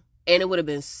real, and it would have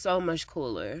been so much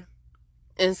cooler.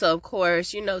 And so, of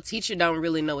course, teacher don't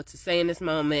really know what to say in this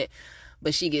moment,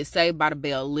 but she gets saved by the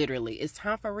bell, literally. It's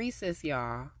time for recess,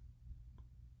 y'all.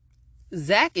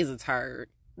 Zach is a turd.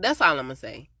 That's all I'm going to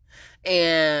say.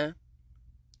 And,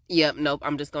 yep, nope,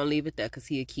 I'm just going to leave it there because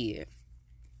he a kid.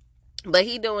 But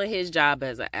he doing his job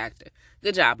as an actor.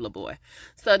 Good job, little boy.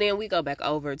 So then we go back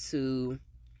over to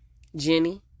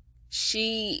Ginny.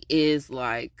 She is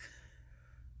like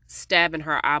stabbing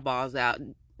her eyeballs out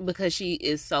because she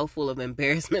is so full of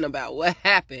embarrassment about what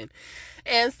happened.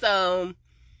 And so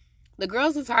the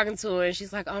girls are talking to her and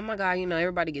she's like, oh my God,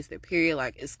 everybody gets their period.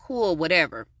 Like, it's cool,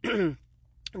 whatever.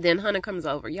 Then Hunter comes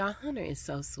over. Y'all, Hunter is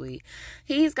so sweet.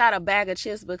 He's got a bag of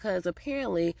chips because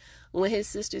apparently when his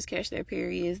sisters catch their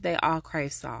periods, they all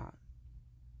crave salt.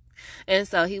 And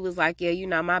so he was like,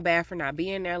 yeah, my bad for not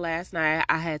being there last night.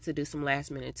 I had to do some last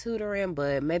minute tutoring,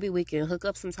 but maybe we can hook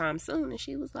up sometime soon. And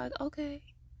she was like, okay.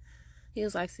 He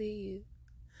was like, see you.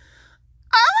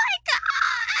 Oh my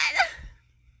God.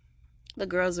 The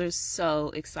girls are so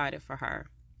excited for her.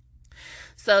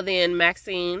 So then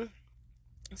Maxine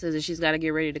says that she's got to get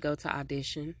ready to go to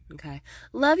audition. Okay.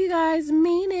 Love you guys.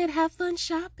 Mean it. Have fun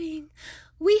shopping.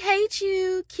 We hate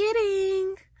you.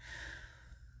 Kidding.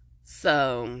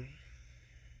 So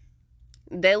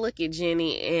they look at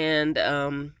Ginny and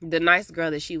the nice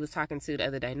girl that she was talking to the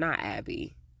other day, not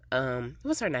Abby.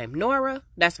 What's her name? Nora?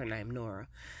 That's her name, Nora.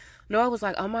 Nora was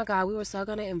like, oh my God, we were so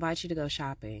going to invite you to go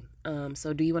shopping.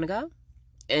 So do you want to go?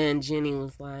 And Ginny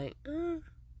was like,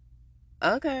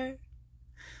 okay.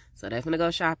 So they're going to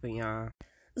go shopping, y'all.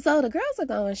 So the girls are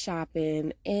going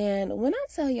shopping. And when I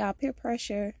tell y'all peer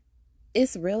pressure,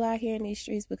 it's real out here in these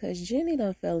streets because Ginny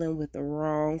done fell in with the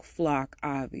wrong flock,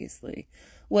 obviously.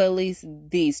 Well, at least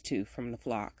these two from the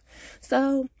flock.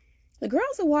 So the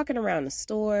girls are walking around the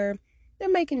store. They're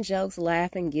making jokes,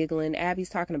 laughing, giggling. Abby's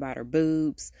talking about her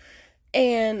boobs.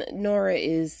 And Nora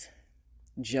is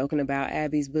joking about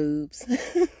Abby's boobs.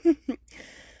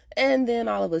 And then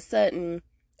all of a sudden,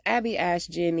 Abby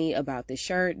asked Ginny about the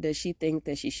shirt. Does she think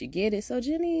that she should get it? So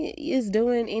Ginny is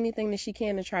doing anything that she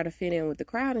can to try to fit in with the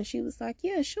crowd. And she was like,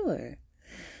 yeah, sure.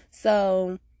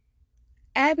 So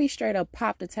Abby straight up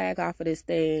popped the tag off of this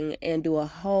thing and do a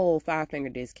whole 5-finger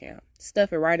discount.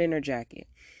 Stuff it right in her jacket.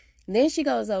 Then she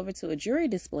goes over to a jewelry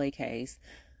display case,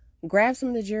 grabs some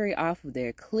of the jewelry off of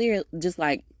there, clear, just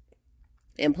like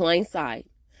in plain sight.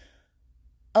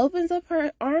 Opens up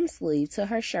her arm sleeve to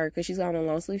her shirt because she's got a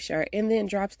long sleeve shirt, and then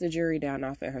drops the jewelry down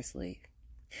off at her sleeve.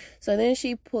 So then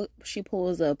she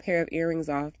pulls a pair of earrings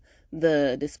off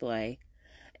the display,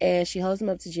 and she holds them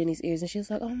up to Ginny's ears, and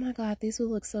she's like, oh my God, these will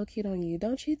look so cute on you,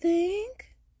 don't you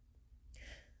think?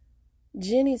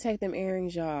 Ginny take them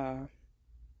earrings, y'all,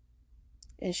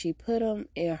 and she put them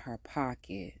in her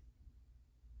pocket.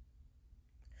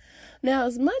 Now,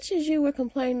 as much as you were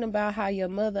complaining about how your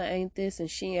mother ain't this and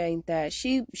she ain't that,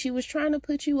 she was trying to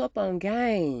put you up on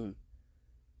game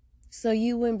so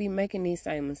you wouldn't be making these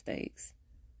same mistakes.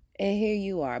 And here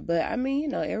you are. But I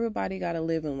mean, everybody got to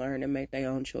live and learn and make their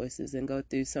own choices and go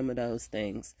through some of those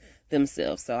things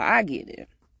themselves. So I get it.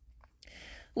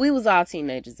 We was all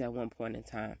teenagers at one point in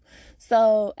time.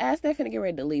 So as they're finna get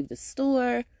ready to leave the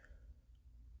store,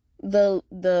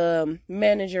 the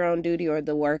manager on duty or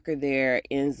the worker there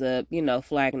ends up,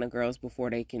 flagging the girls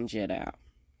before they can jet out.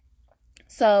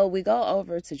 So we go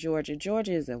over to Georgia.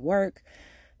 Georgia is at work,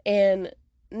 and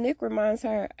Nick reminds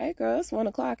her, hey girl, it's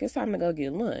 1:00. It's time to go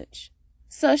get lunch.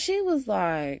 So she was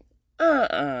like,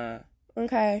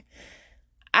 okay,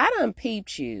 I done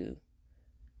peeped you.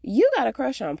 You got a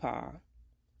crush on Paul.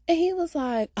 And he was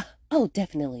like, oh,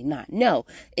 definitely not. No,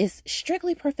 it's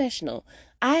strictly professional.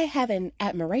 I have an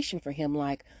admiration for him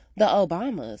like the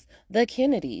Obamas, the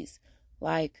Kennedys,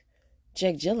 like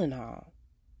Jake Gyllenhaal.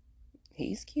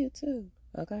 He's cute too,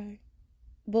 okay?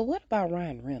 But what about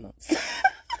Ryan Reynolds?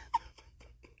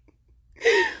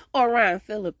 Or Ryan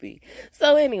Phillippe?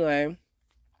 So anyway,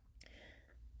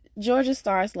 Georgia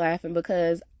starts laughing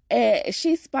because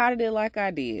she spotted it like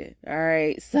I did, all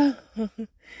right? So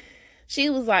she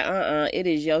was like, it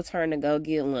is your turn to go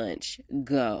get lunch.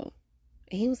 Go.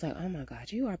 And he was like, oh my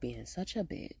God, you are being such a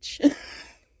bitch. So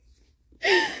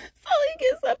he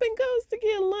gets up and goes to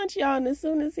get lunch, y'all. And as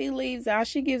soon as he leaves out,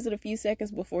 she gives it a few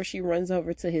seconds before she runs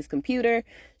over to his computer.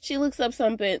 She looks up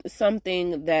something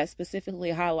that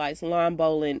specifically highlights lawn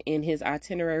bowling in his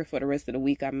itinerary for the rest of the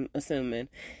week, I'm assuming.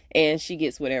 And she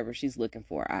gets whatever she's looking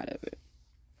for out of it.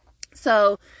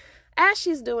 So as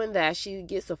she's doing that, she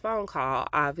gets a phone call,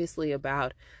 obviously,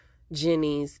 about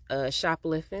Ginny's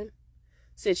shoplifting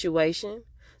situation.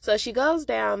 So she goes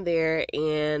down there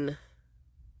and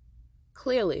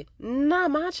clearly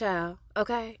not my child,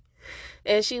 okay?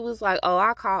 And she was like, oh,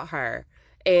 I caught her.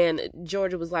 And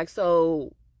Georgia was like,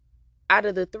 so out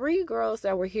of the 3 girls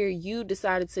that were here, you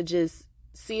decided to just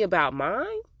see about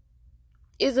mine?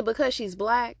 Is it because she's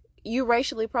black? You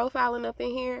racially profiling up in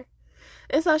here?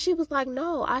 And so she was like,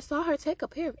 no, I saw her take a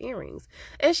pair of earrings.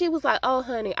 And she was like, oh,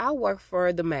 honey, I work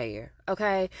for the mayor,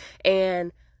 okay?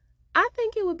 And I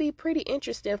think it would be pretty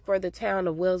interesting for the town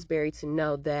of Wilkes-Barre to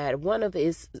know that one of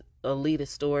its elitist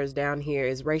stores down here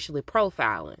is racially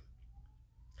profiling.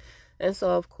 And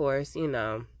so, of course,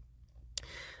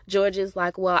 Georgia's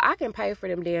like, well, I can pay for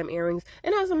them damn earrings.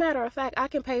 And as a matter of fact, I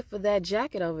can pay for that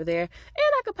jacket over there. And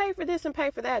I can pay for this and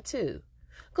pay for that too.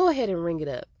 Go ahead and ring it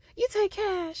up. You take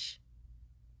cash.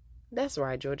 That's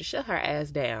right, Georgia. Shut her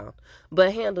ass down.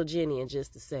 But handle Ginny in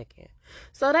just a second.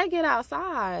 So they get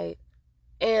outside.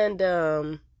 And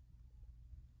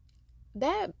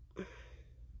that,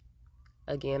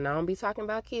 again, I don't be talking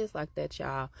about kids like that,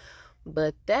 y'all.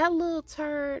 But that little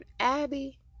turd,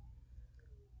 Abby,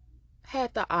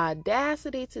 had the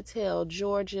audacity to tell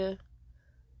Georgia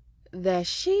that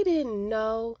she didn't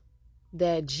know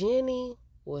that Ginny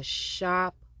was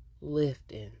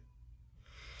shoplifting.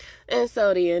 And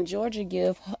so then Georgia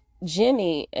give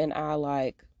Ginny and I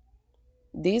like,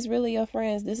 these really your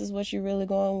friends? This is what you really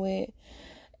going with?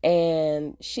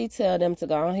 And she tell them to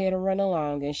go ahead and run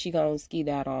along, and she gonna ski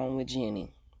that on with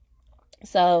Ginny.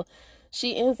 So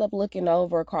she ends up looking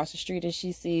over across the street and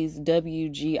she sees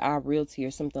WGI Realty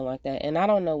or something like that. And I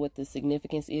don't know what the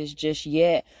significance is just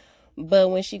yet. But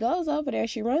when she goes over there,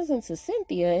 she runs into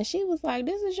Cynthia and she was like,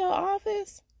 this is your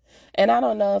office? And I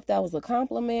don't know if that was a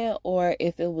compliment or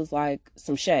if it was like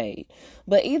some shade.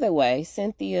 But either way,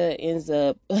 Cynthia ends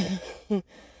up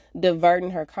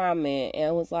diverting her comment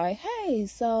and was like, hey,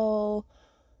 so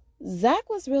Zach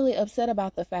was really upset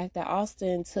about the fact that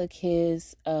Austin took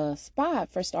his spot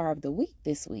for Star of the Week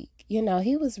this week. He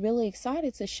was really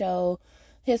excited to show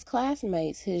his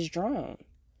classmates his drone.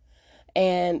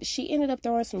 And she ended up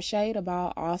throwing some shade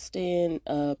about Austin's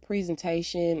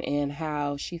presentation and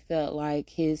how she felt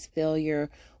like his failure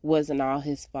wasn't all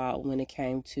his fault when it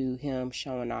came to him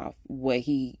showing off what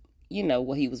he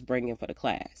was bringing for the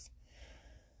class.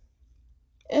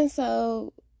 And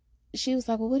so she was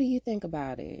like, well, what do you think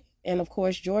about it? And of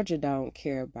course, Georgia don't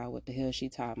care about what the hell she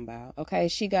talking about. Okay,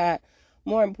 she got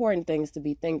more important things to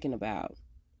be thinking about.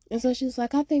 And so she's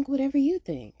like, I think whatever you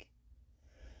think.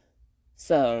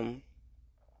 So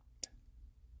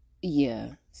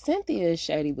yeah, Cynthia is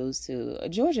shady boots too.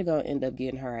 Georgia gonna end up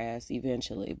getting her ass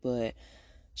eventually, but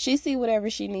she see whatever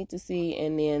she need to see,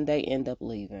 and then they end up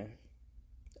leaving.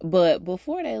 But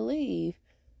before they leave,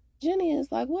 Jenny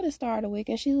is like, what is Star of the Week?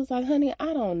 And she was like, honey,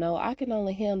 I don't know. I can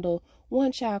only handle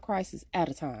one child crisis at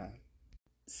a time.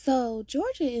 So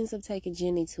Georgia ends up taking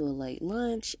Jenny to a late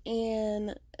lunch,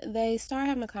 and they start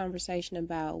having a conversation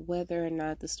about whether or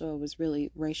not the store was really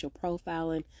racial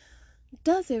profiling.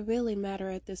 Does it really matter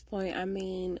at this point? I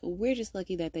mean, we're just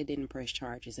lucky that they didn't press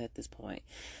charges at this point.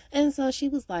 And so she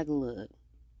was like, look,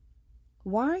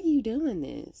 why are you doing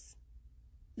this?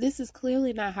 This is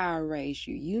clearly not how I raised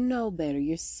you. You know better.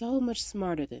 You're so much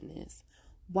smarter than this.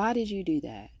 Why did you do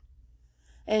that?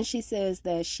 And she says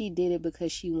that she did it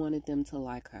because she wanted them to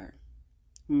like her.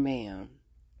 Ma'am,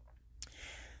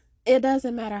 it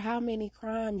doesn't matter how many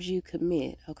crimes you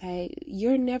commit, okay?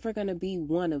 You're never going to be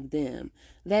one of them.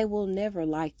 They will never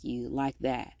like you like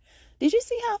that. Did you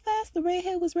see how fast the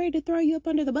redhead was ready to throw you up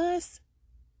under the bus?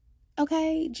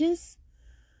 Okay, just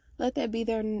let that be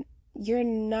you're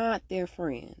not their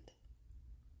friend.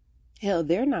 Hell,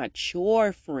 they're not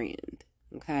your friend,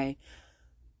 okay?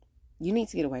 You need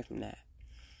to get away from that.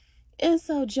 And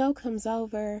so Joe comes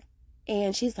over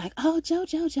and she's like, oh, Joe.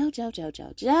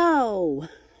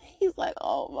 He's like,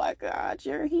 oh my God,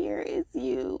 you're here. It's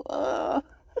you.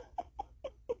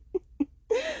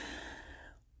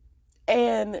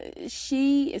 And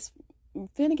she is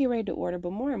finna get ready to order,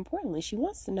 but more importantly, she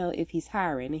wants to know if he's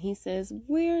hiring. And he says,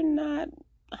 we're not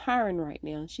hiring right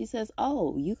now. She says,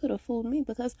 oh, you could have fooled me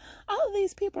because all of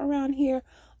these people around here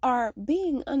are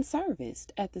being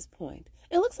unserviced at this point.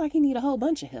 It looks like you need a whole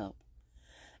bunch of help.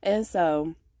 And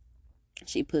so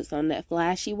she puts on that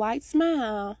flashy white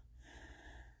smile.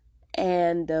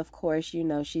 And of course,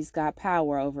 she's got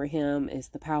power over him. It's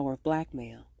the power of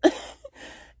blackmail.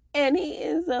 And he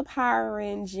ends up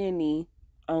hiring Ginny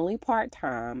only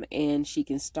part-time, and she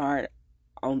can start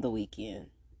on the weekend.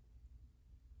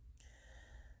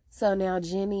 So now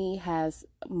Ginny has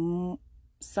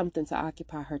something to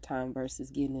occupy her time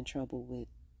versus getting in trouble with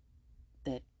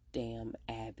that damn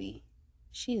Abby.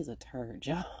 She is a turd,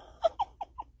 y'all.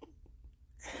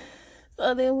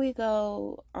 So then we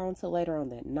go on to later on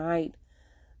that night.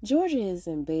 Georgia is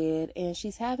in bed and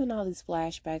she's having all these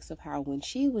flashbacks of how when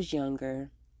she was younger,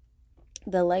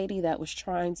 the lady that was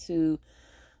trying to,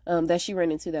 that she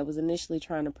ran into that was initially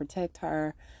trying to protect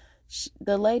her,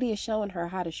 the lady is showing her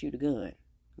how to shoot a gun.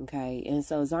 Okay. And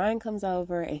so Zion comes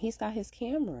over and he's got his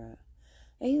camera.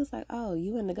 And he was like, "Oh,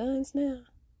 you into guns now?"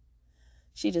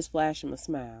 She just flashed him a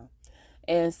smile.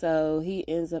 And so he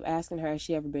ends up asking her, has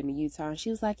she ever been to Utah? And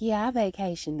she was like, "Yeah, I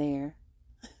vacationed there."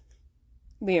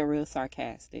 Being real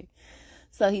sarcastic.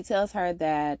 So he tells her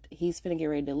that he's finna get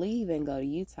ready to leave and go to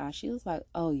Utah. She was like,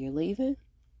 "Oh, you're leaving?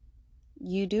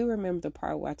 You do remember the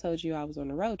part where I told you I was on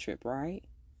a road trip, right?"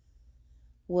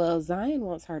 Well, Zion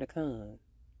wants her to come.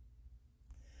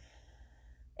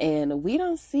 And we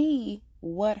don't see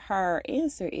what her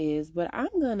answer is, but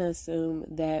I'm going to assume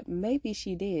that maybe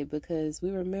she did because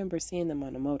we remember seeing them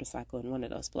on a motorcycle in one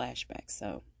of those flashbacks.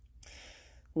 So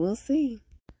we'll see.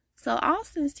 So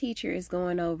Austin's teacher is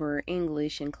going over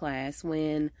English in class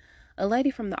when a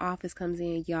lady from the office comes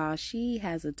in. Y'all, she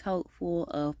has a tote full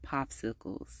of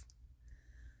popsicles.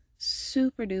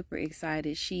 Super duper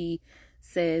excited. She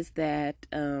says that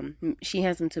she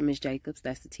hands them to Miss Jacobs,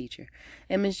 that's the teacher,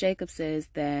 and Miss Jacobs says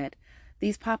that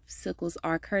these popsicles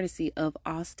are courtesy of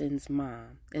Austin's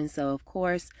mom. And so of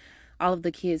course all of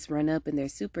the kids run up and they're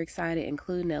super excited,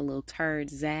 including that little turd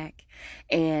Zach,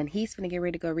 and he's gonna get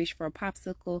ready to go reach for a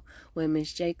popsicle when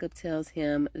Miss Jacob tells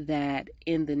him that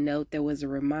in the note there was a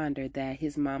reminder that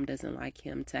his mom doesn't like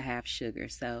him to have sugar,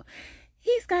 so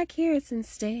he's got carrots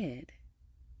instead.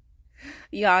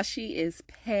 Y'all, she is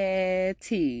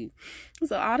petty.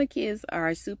 So all the kids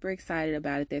are super excited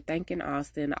about it. They're thanking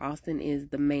Austin. Austin is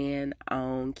the man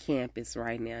on campus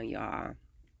right now, y'all.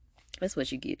 That's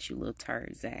what you get, you little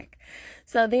turd, Zach.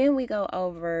 So then we go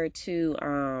over to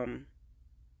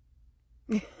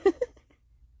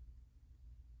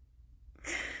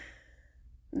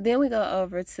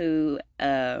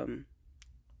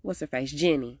what's her face?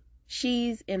 Ginny.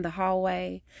 She's in the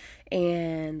hallway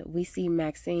and we see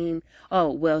Maxine.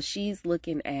 Oh, well, she's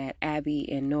looking at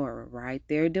Abby and Nora, right?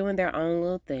 They're doing their own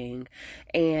little thing.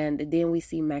 And then we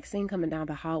see Maxine coming down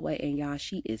the hallway and y'all,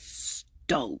 she is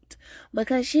stoked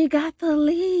because she got the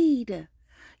lead.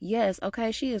 Yes,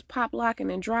 okay, she is pop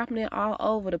locking and dropping it all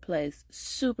over the place.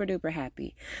 Super duper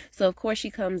happy. So, of course,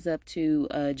 she comes up to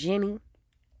Ginny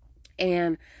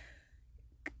and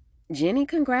Ginny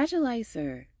congratulates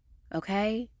her.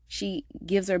 Okay? She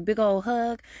gives her a big old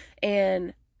hug,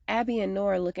 and Abby and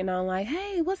Nora looking on like,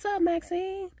 "Hey, what's up,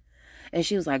 Maxine?" And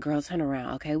she was like, "Girls, turn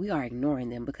around, okay? We are ignoring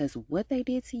them because what they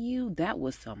did to you, that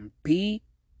was some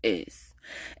BS."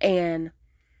 And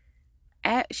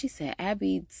she said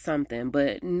Abby something,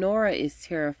 but Nora is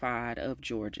terrified of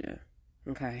Georgia.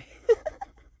 Okay?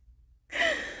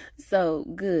 So,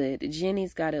 good.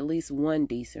 Jenny's got at least one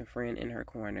decent friend in her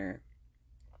corner.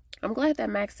 I'm glad that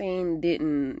Maxine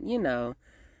didn't,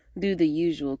 do the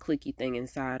usual clicky thing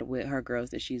inside with her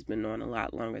girls that she's been on a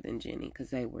lot longer than Ginny, because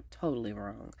they were totally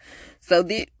wrong. So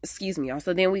excuse me, y'all.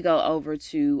 So then we go over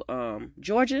to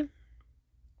Georgia.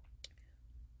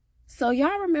 So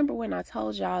y'all remember when I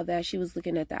told y'all that she was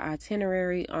looking at the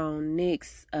itinerary on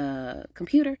Nick's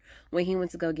computer when he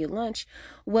went to go get lunch?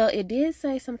 Well, it did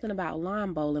say something about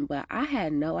lawn bowling, but I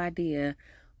had no idea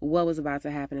what was about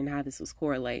to happen and how this was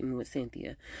correlating with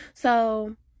Cynthia.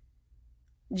 So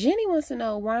Ginny wants to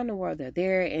know why in the world they're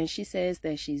there, and she says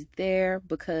that she's there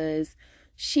because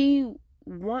she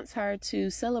wants her to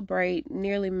celebrate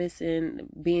nearly missing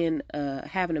being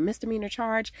having a misdemeanor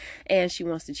charge, and she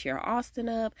wants to cheer Austin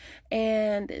up.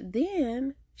 And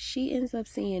then she ends up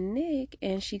seeing Nick,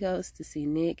 and she goes to see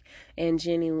Nick, and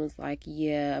Ginny was like,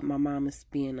 "Yeah, my mom is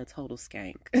being a total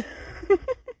skank."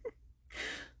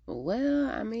 Well,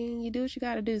 I mean, you do what you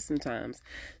gotta do sometimes.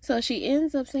 So she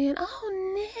ends up saying,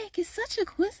 "Oh, Nick, it's such a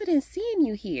coincidence seeing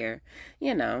you here."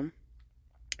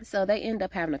 So they end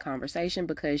up having a conversation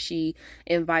because she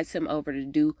invites him over to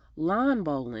do lawn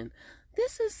bowling.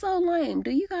 This is so lame.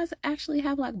 Do you guys actually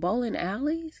have like bowling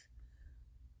alleys?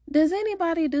 Does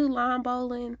anybody do lawn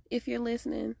bowling? If you're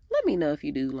listening, let me know if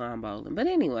you do lawn bowling. But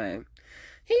anyway,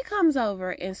 he comes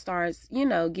over and starts,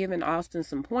 giving Austin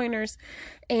some pointers.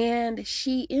 And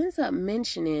she ends up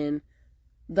mentioning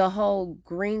the whole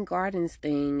Green Gardens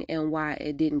thing and why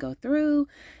it didn't go through.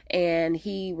 And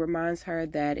he reminds her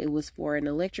that it was for an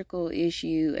electrical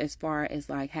issue as far as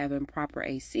like having proper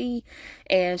AC.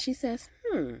 And she says,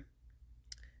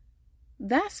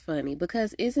 that's funny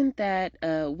because wasn't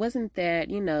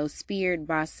that, speared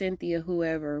by Cynthia,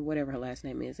 whatever her last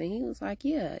name is? And he was like,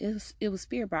 yeah, it was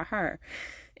speared by her.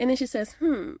 And then she says,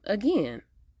 again,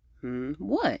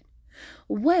 what?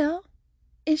 Well,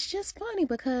 it's just funny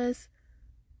because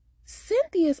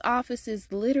Cynthia's office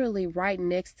is literally right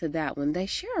next to that one. They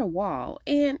share a wall,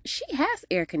 and she has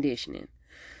air conditioning.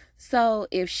 So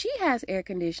if she has air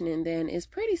conditioning, then it's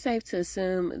pretty safe to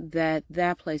assume that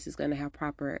that place is going to have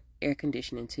proper air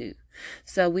conditioning too.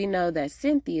 So we know that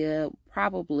Cynthia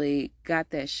probably got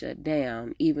that shut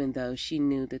down, even though she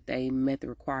knew that they met the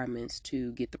requirements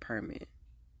to get the permit.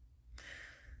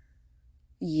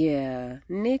 Yeah,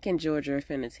 Nick and Georgia are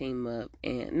finna team up,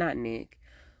 and not Nick.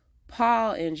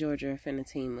 Paul and Georgia are finna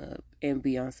team up and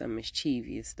be on some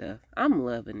mischievous stuff. I'm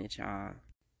loving it, y'all.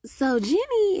 So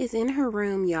Ginny is in her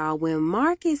room, y'all, when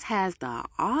Marcus has the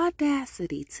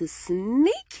audacity to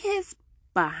sneak his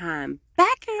behind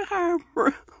back in her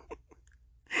room.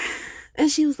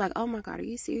 And she was like, oh my God, are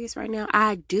you serious right now?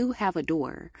 I do have a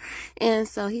door. And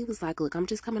so he was like, look, I'm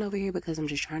just coming over here because I'm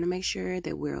just trying to make sure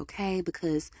that we're okay,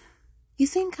 because he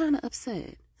seemed kind of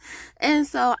upset. And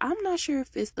so I'm not sure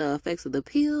if it's the effects of the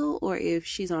pill or if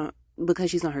because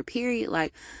she's on her period.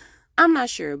 Like, I'm not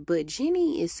sure, but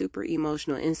Ginny is super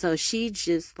emotional. And so she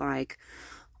just like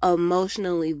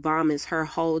emotionally vomits her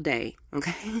whole day.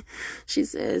 Okay. She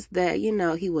says that,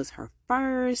 he was her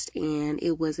first and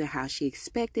it wasn't how she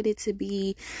expected it to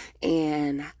be.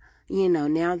 And,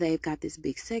 now they've got this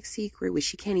big sex secret, which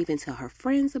she can't even tell her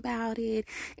friends about it.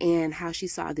 And how she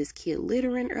saw this kid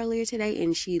littering earlier today.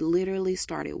 And she literally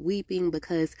started weeping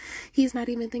because he's not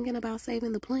even thinking about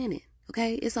saving the planet.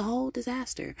 Okay, it's a whole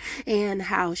disaster. And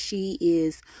how she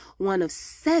is one of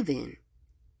seven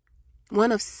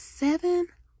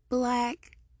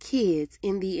black kids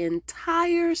in the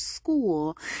entire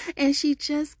school, and she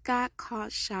just got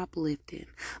caught shoplifting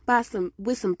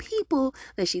with some people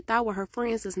that she thought were her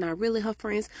friends that's not really her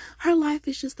friends. Her life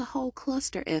is just a whole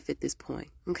cluster F at this point.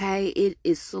 Okay, it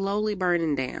is slowly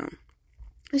burning down,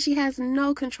 and she has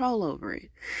no control over it.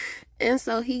 And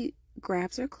so he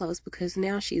grabs her close because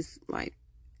now she's like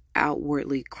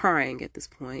outwardly crying at this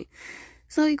point.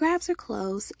 So he grabs her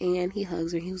close and he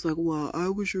hugs her. He was like, well, I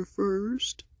was your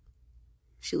first.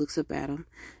 She looks up at him.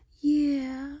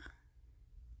 Yeah.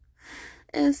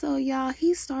 And so, y'all,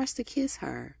 he starts to kiss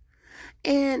her.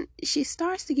 And she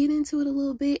starts to get into it a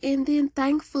little bit. And then,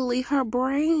 thankfully, her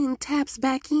brain taps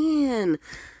back in.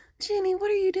 Ginny,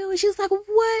 what are you doing? She's like,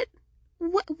 what?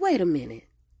 Wait a minute.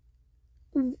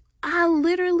 I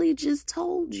literally just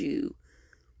told you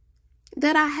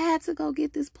that I had to go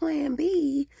get this plan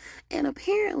B. And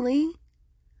apparently,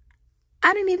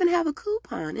 I didn't even have a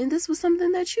coupon. And this was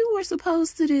something that you were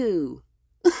supposed to do.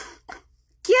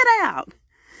 Get out.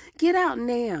 Get out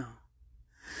now.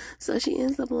 So she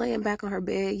ends up laying back on her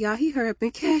bed. Y'all, he hurried up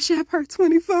and cash up her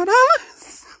 $25.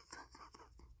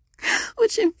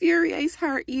 Which infuriates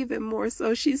her even more.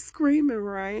 So she's screaming,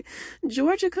 right?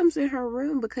 Georgia comes in her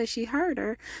room because she heard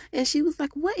her. And she was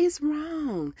like, what is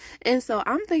wrong? And so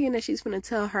I'm thinking that she's going to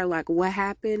tell her, like, what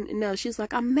happened. No, she's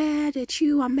like, I'm mad at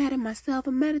you. I'm mad at myself.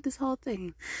 I'm mad at this whole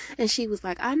thing. And she was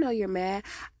like, I know you're mad.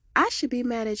 I should be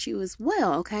mad at you as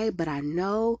well, okay? But I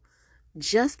know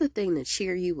just the thing to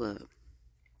cheer you up.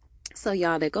 So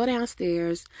y'all, they go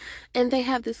downstairs and they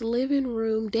have this living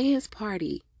room dance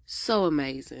party. So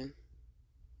amazing.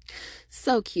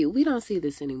 So cute. We don't see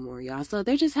this anymore, y'all. So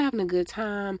they're just having a good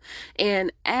time.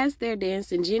 And as they're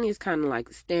dancing, Jenny's kind of like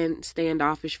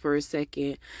standoffish for a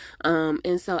second.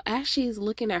 And so as she's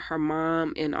looking at her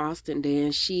mom and Austin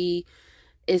dance, she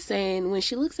is saying when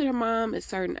she looks at her mom at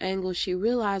certain angles, she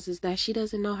realizes that she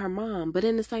doesn't know her mom. But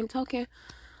in the same token,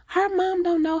 her mom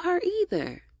don't know her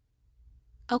either.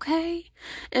 Okay?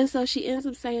 And so she ends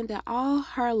up saying that all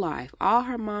her life, all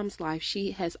her mom's life,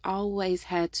 she has always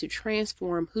had to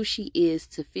transform who she is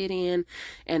to fit in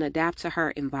and adapt to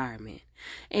her environment.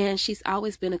 And she's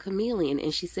always been a chameleon.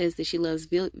 And she says that she loves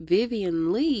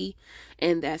Vivian Lee,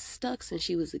 and that stuck since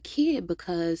she was a kid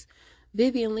because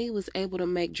Vivian Lee was able to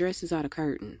make dresses out of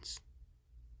curtains.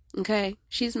 Okay?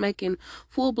 She's making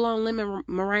full-blown lemon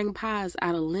meringue pies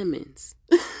out of lemons.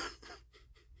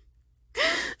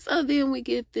 So then we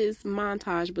get this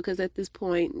montage because at this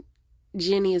point,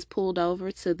 Ginny is pulled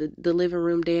over to the living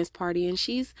room dance party and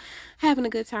she's having a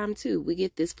good time too. We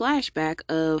get this flashback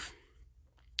of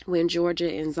when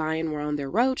Georgia and Zion were on their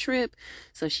road trip.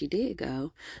 So she did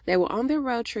go. They were on their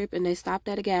road trip and they stopped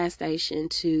at a gas station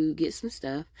to get some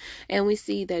stuff. And we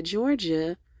see that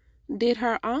Georgia did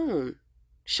her own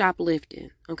shoplifting,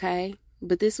 okay?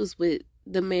 But this was with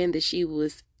the man that she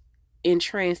was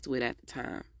entranced with at the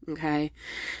time. Okay.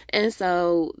 And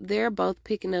so they're both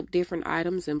picking up different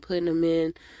items and putting them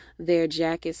in their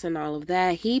jackets and all of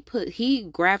that. He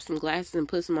grabbed some glasses and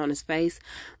puts them on his face.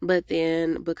 But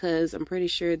then because I'm pretty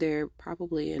sure they're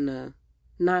probably in a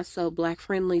not so black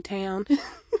friendly town,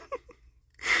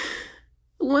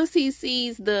 once he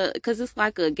sees because it's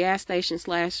like a gas station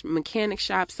slash mechanic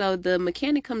shop, so the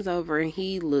mechanic comes over and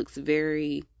he looks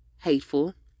very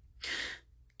hateful.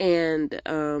 And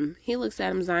he looks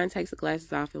at him. Zion takes the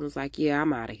glasses off and was like, yeah,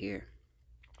 I'm out of here.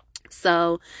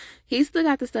 So he still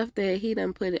got the stuff that he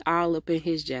done put it all up in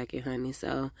his jacket, honey.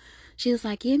 So she was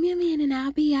like, give me a minute and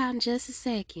I'll be out in just a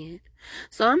second.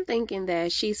 So I'm thinking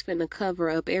that she's finna cover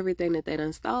up everything that they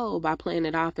done stole by playing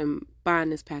it off and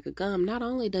buying this pack of gum. Not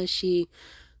only does she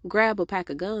grab a pack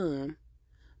of gum,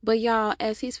 but y'all,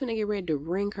 as he's finna get ready to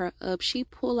ring her up, she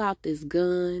pull out this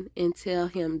gun and tell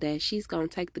him that she's gonna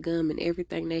take the gum and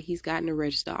everything that he's got in the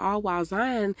register. All while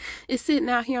Zion is sitting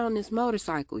out here on this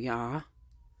motorcycle, y'all,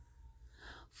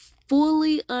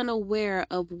 fully unaware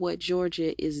of what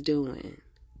Georgia is doing.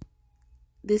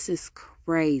 This is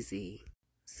crazy.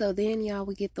 So then, y'all,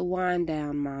 we get the wind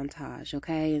down montage,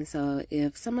 okay? And so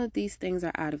if some of these things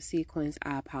are out of sequence,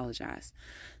 I apologize.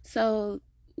 So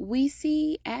we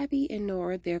see Abby and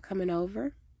Nora, they're coming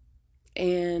over,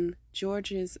 and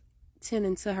Georgia's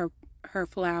tending to her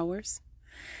flowers,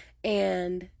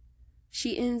 and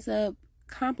she ends up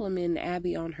complimenting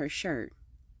Abby on her shirt.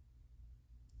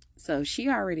 So she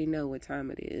already know what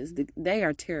time it is. They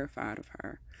are terrified of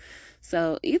her.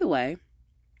 So either way,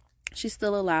 she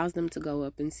still allows them to go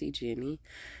up and see Ginny.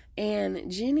 And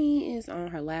Ginny is on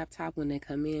her laptop when they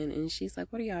come in, and she's like,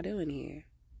 what are y'all doing here?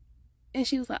 And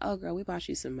she was like, oh, girl, we bought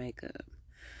you some makeup.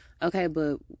 Okay,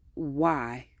 but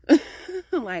why?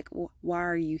 Like, why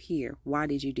are you here? Why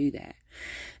did you do that?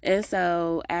 And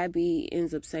so Abby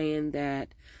ends up saying that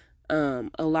a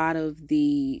lot of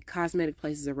the cosmetic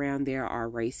places around there are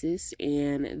racist,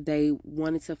 and they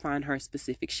wanted to find her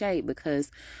specific shade because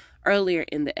earlier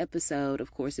in the episode,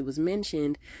 of course, it was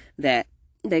mentioned that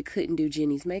they couldn't do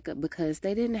Ginny's makeup because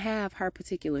they didn't have her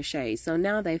particular shade. So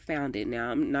now they found it. Now,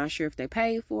 I'm not sure if they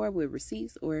paid for it with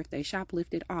receipts or if they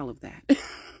shoplifted, all of that.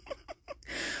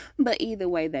 But either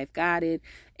way, they've got it.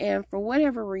 And for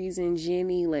whatever reason,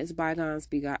 Ginny lets bygones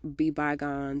be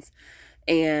bygones.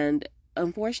 And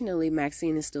unfortunately,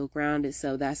 Maxine is still grounded,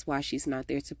 so that's why she's not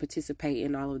there to participate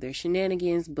in all of their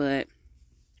shenanigans. But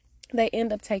they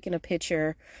end up taking a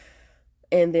picture,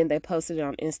 and then they posted it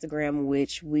on Instagram,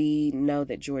 which we know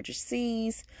that Georgia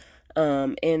sees.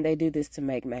 And they do this to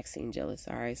make Maxine jealous.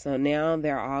 All right, so now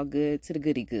they're all good to the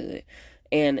goody good,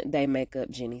 and they make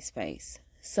up Ginny's face.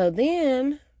 So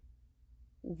then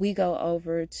we go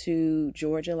over to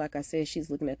Georgia. Like I said, she's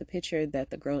looking at the picture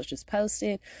that the girls just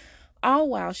posted, all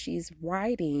while she's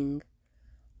writing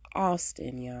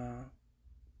Austin, y'all.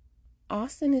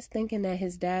 Austin is thinking that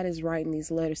his dad is writing these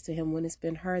letters to him when it's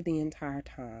been her the entire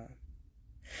time.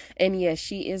 And yes,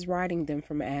 she is writing them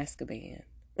from Azkaban.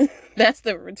 That's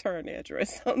the return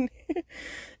address on there.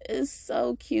 It's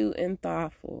so cute and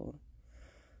thoughtful.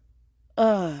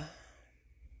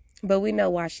 But we know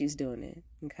why she's doing it,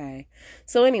 okay?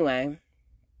 So anyway,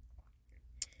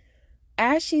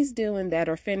 as she's doing that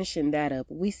or finishing that up,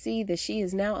 we see that she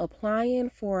is now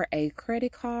applying for a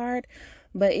credit card,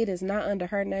 but it is not under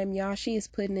her name, y'all. She is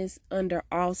putting this under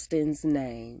Austin's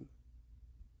name.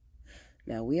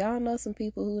 Now, we all know some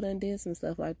people who done did some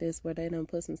stuff like this where they done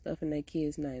put some stuff in their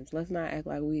kids' names. Let's not act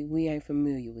like we ain't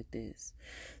familiar with this.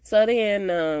 So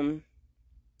then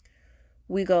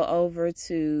we go over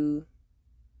to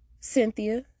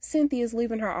Cynthia. Cynthia's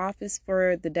leaving her office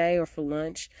for the day or for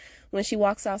lunch when she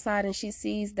walks outside and she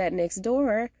sees that next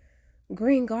door,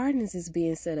 Green Gardens is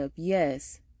being set up.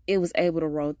 Yes, it was able to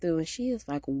roll through, and she is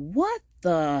like, what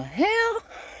the hell?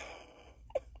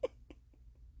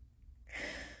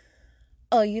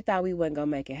 Oh, you thought we wasn't gonna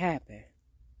make it happen?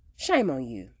 Shame on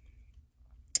you.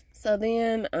 So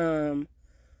then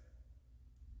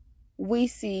we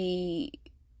see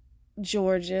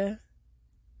Georgia,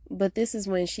 but this is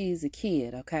when she's a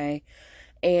kid, okay?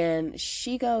 And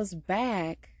she goes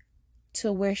back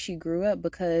to where she grew up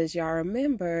because y'all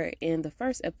remember in the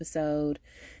first episode,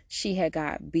 she had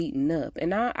got beaten up.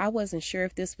 And I wasn't sure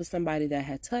if this was somebody that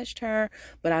had touched her,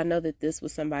 but I know that this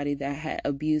was somebody that had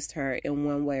abused her in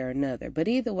one way or another. But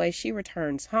either way, she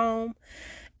returns home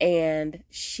and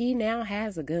she now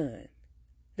has a gun.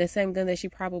 The same gun that she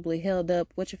probably held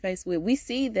up what's your face with. We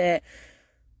see that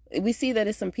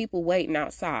it's some people waiting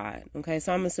outside. Okay,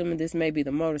 so I'm assuming this may be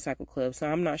the motorcycle club. So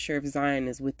I'm not sure if Zion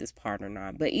is with this part or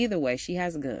not. But either way, she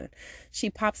has a gun. She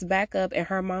pops back up and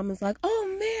her mom is like,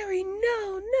 oh, Mary,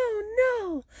 no, no,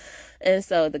 no. And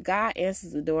so the guy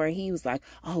answers the door and he was like,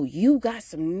 oh, you got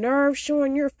some nerve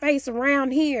showing your face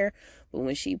around here. But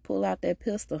when she pulled out that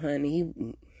pistol, honey,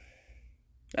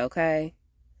 okay,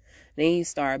 then he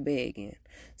started begging.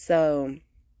 So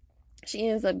she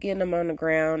ends up getting him on the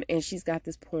ground, and she's got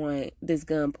this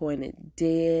gun pointed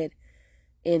dead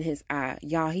in his eye.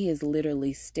 Y'all, he is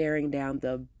literally staring down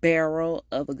the barrel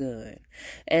of a gun.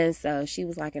 And so she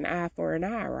was like, an eye for an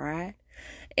eye, right?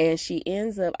 And she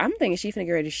ends up, I'm thinking she finna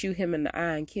get ready to shoot him in the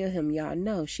eye and kill him. Y'all,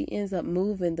 no, she ends up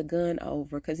moving the gun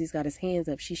over because he's got his hands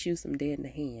up. She shoots him dead in the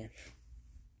hand.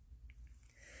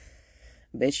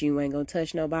 Bet you ain't gonna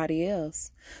touch nobody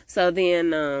else. So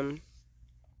then,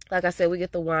 like I said, we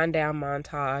get the wind down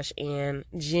montage, and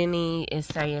Ginny is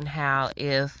saying how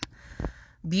if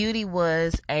Beauty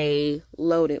was a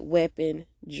loaded weapon,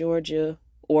 Georgia,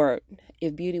 or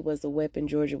if Beauty was a weapon,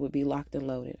 Georgia would be locked and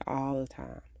loaded all the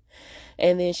time.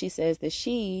 And then she says that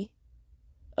she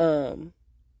was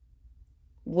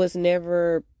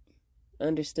never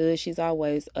understood. She's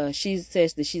always she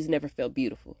says that she's never felt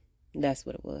beautiful. That's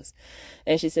what it was.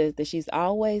 And she says that she's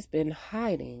always been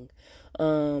hiding,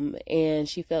 and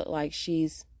she felt like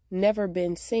she's never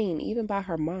been seen, even by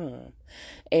her mom.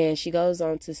 And she goes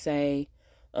on to say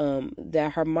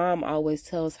that her mom always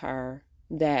tells her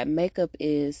that makeup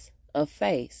is a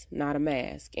face, not a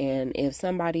mask. And if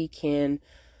somebody can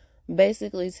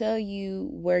basically tell you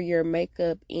where your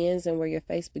makeup ends and where your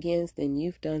face begins, then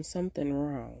you've done something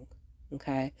wrong.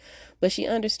 Okay? But she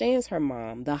understands her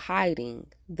mom, the hiding,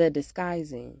 the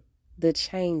disguising, the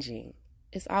changing.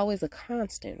 It's always a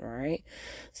constant, right?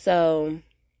 So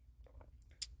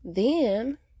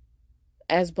then,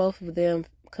 as both of them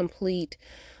complete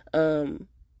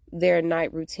their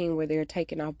night routine where they're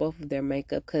taking off both of their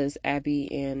makeup, because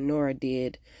Abby and Nora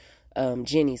did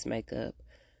Ginny's makeup.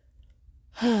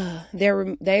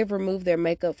 They've removed their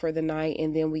makeup for the night,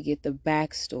 and then we get the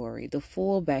backstory, the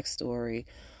full backstory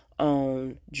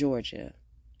on Georgia.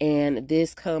 And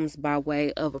this comes by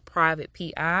way of a private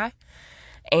PI.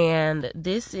 And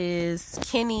this is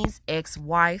Kenny's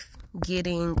ex-wife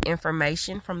getting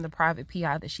information from the private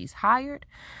PI that she's hired.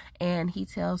 And he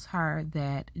tells her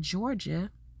that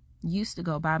Georgia used to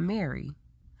go by Mary.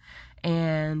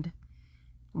 And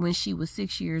when she was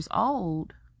 6 years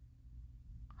old,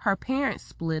 her parents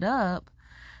split up,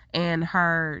 and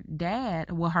her dad,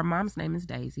 well, her mom's name is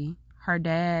Daisy. Her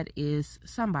dad is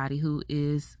somebody who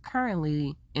is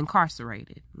currently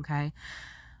incarcerated, okay?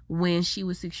 When she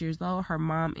was 6 years old, her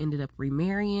mom ended up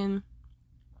remarrying,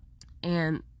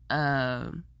 and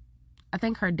I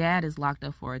think her dad is locked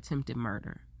up for attempted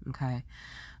murder, okay?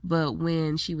 But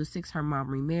when she was 6, her mom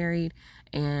remarried,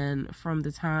 and from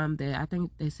the time that I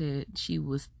think they said she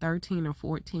was 13 or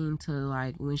 14 to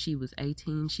like when she was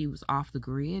 18, she was off the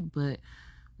grid. But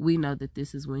we know that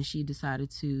this is when she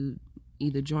decided to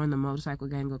either join the motorcycle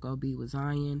gang or go be with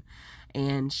Zion.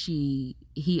 And he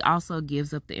also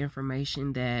gives up the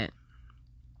information that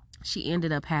she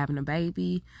ended up having a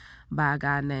baby by a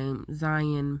guy named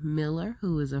Zion Miller,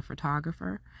 who is a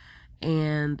photographer.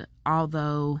 And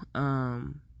although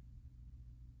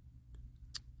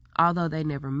they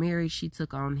never married, she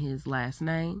took on his last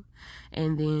name.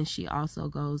 And then he also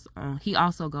goes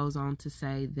on to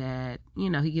say that, you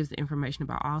know, he gives the information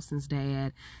about Austin's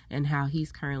dad and how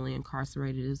he's currently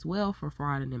incarcerated as well for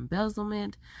fraud and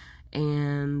embezzlement.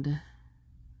 And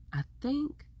I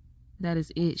think that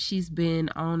is it. She's been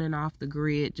on and off the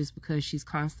grid just because she's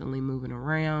constantly moving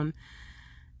around.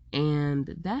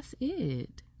 And that's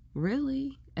it,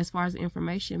 really, as far as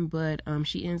information. But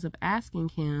she ends up asking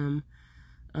him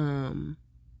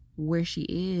where she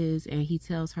is, and he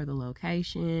tells her the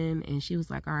location, and she was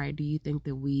like, all right, do you think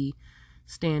that we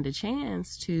stand a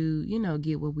chance to, you know,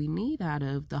 get what we need out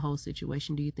of the whole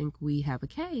situation? Do you think we have a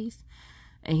case?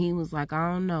 And he was like,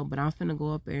 I don't know, but I'm finna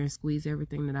go up there and squeeze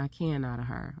everything that I can out of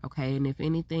her, okay? And if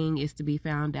anything is to be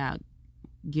found out,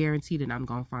 guaranteed that I'm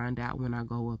gonna find out when I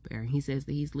go up there. He says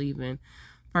that he's leaving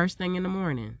first thing in the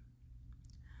morning.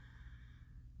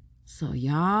 So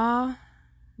y'all,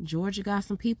 Georgia got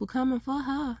some people coming for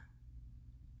her.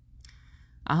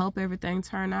 I hope everything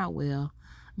turned out well.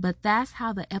 But that's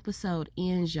how the episode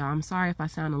ends, y'all. I'm sorry if I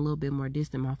sound a little bit more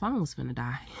distant. My phone was finna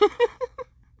die.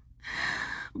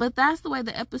 But that's the way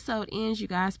the episode ends, you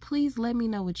guys. Please let me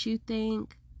know what you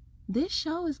think. This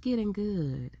show is getting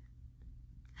good.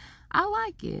 I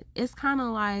like it. It's kind of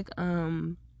like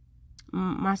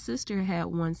my sister had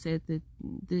once said that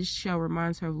this show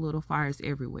reminds her of Little Fires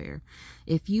Everywhere.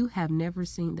 If you have never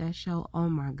seen that show, oh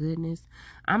my goodness.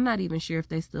 I'm not even sure if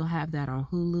they still have that on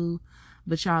Hulu.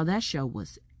 But y'all, that show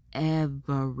was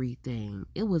everything.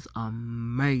 It was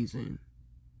amazing.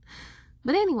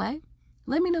 But anyway,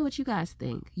 Let me know what you guys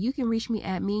think. You can reach me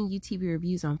at Me and You TV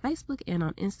Reviews on Facebook and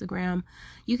on Instagram.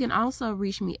 You can also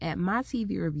reach me at My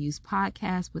TV Reviews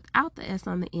Podcast without the S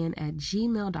on the end at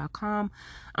gmail.com.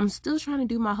 I'm still trying to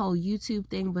do my whole YouTube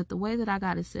thing, but the way that I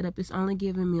got it set up, it's only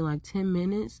giving me like 10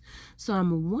 minutes. So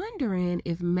I'm wondering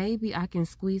if maybe I can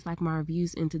squeeze like my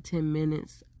reviews into 10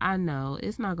 minutes. I know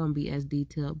it's not going to be as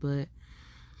detailed, but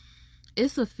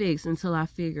it's a fix until I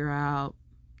figure out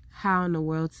how in the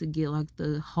world to get like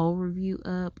the whole review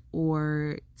up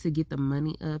or to get the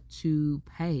money up to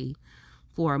pay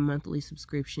for a monthly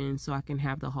subscription so I can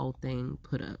have the whole thing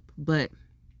put up. But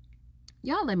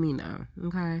y'all let me know,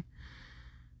 okay?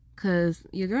 Because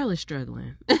your girl is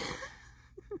struggling.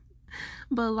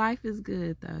 But life is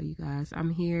good though, you guys.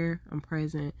 I'm here, I'm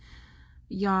present.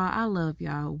 Y'all, I love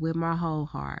y'all with my whole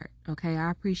heart, okay? I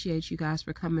appreciate you guys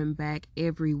for coming back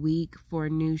every week for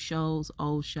new shows,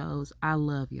 old shows. I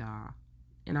love y'all,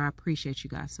 and I appreciate you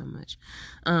guys so much.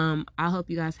 I hope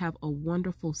you guys have a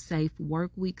wonderful, safe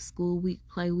work week, school week,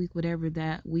 play week, whatever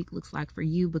that week looks like for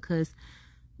you, because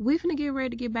we're finna get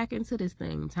ready to get back into this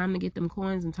thing. Time to get them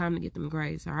coins and time to get them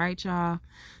grades, all right, y'all?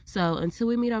 So until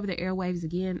we meet over the airwaves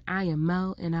again, I am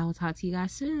Mo, and I will talk to you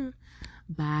guys soon.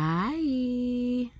 Bye.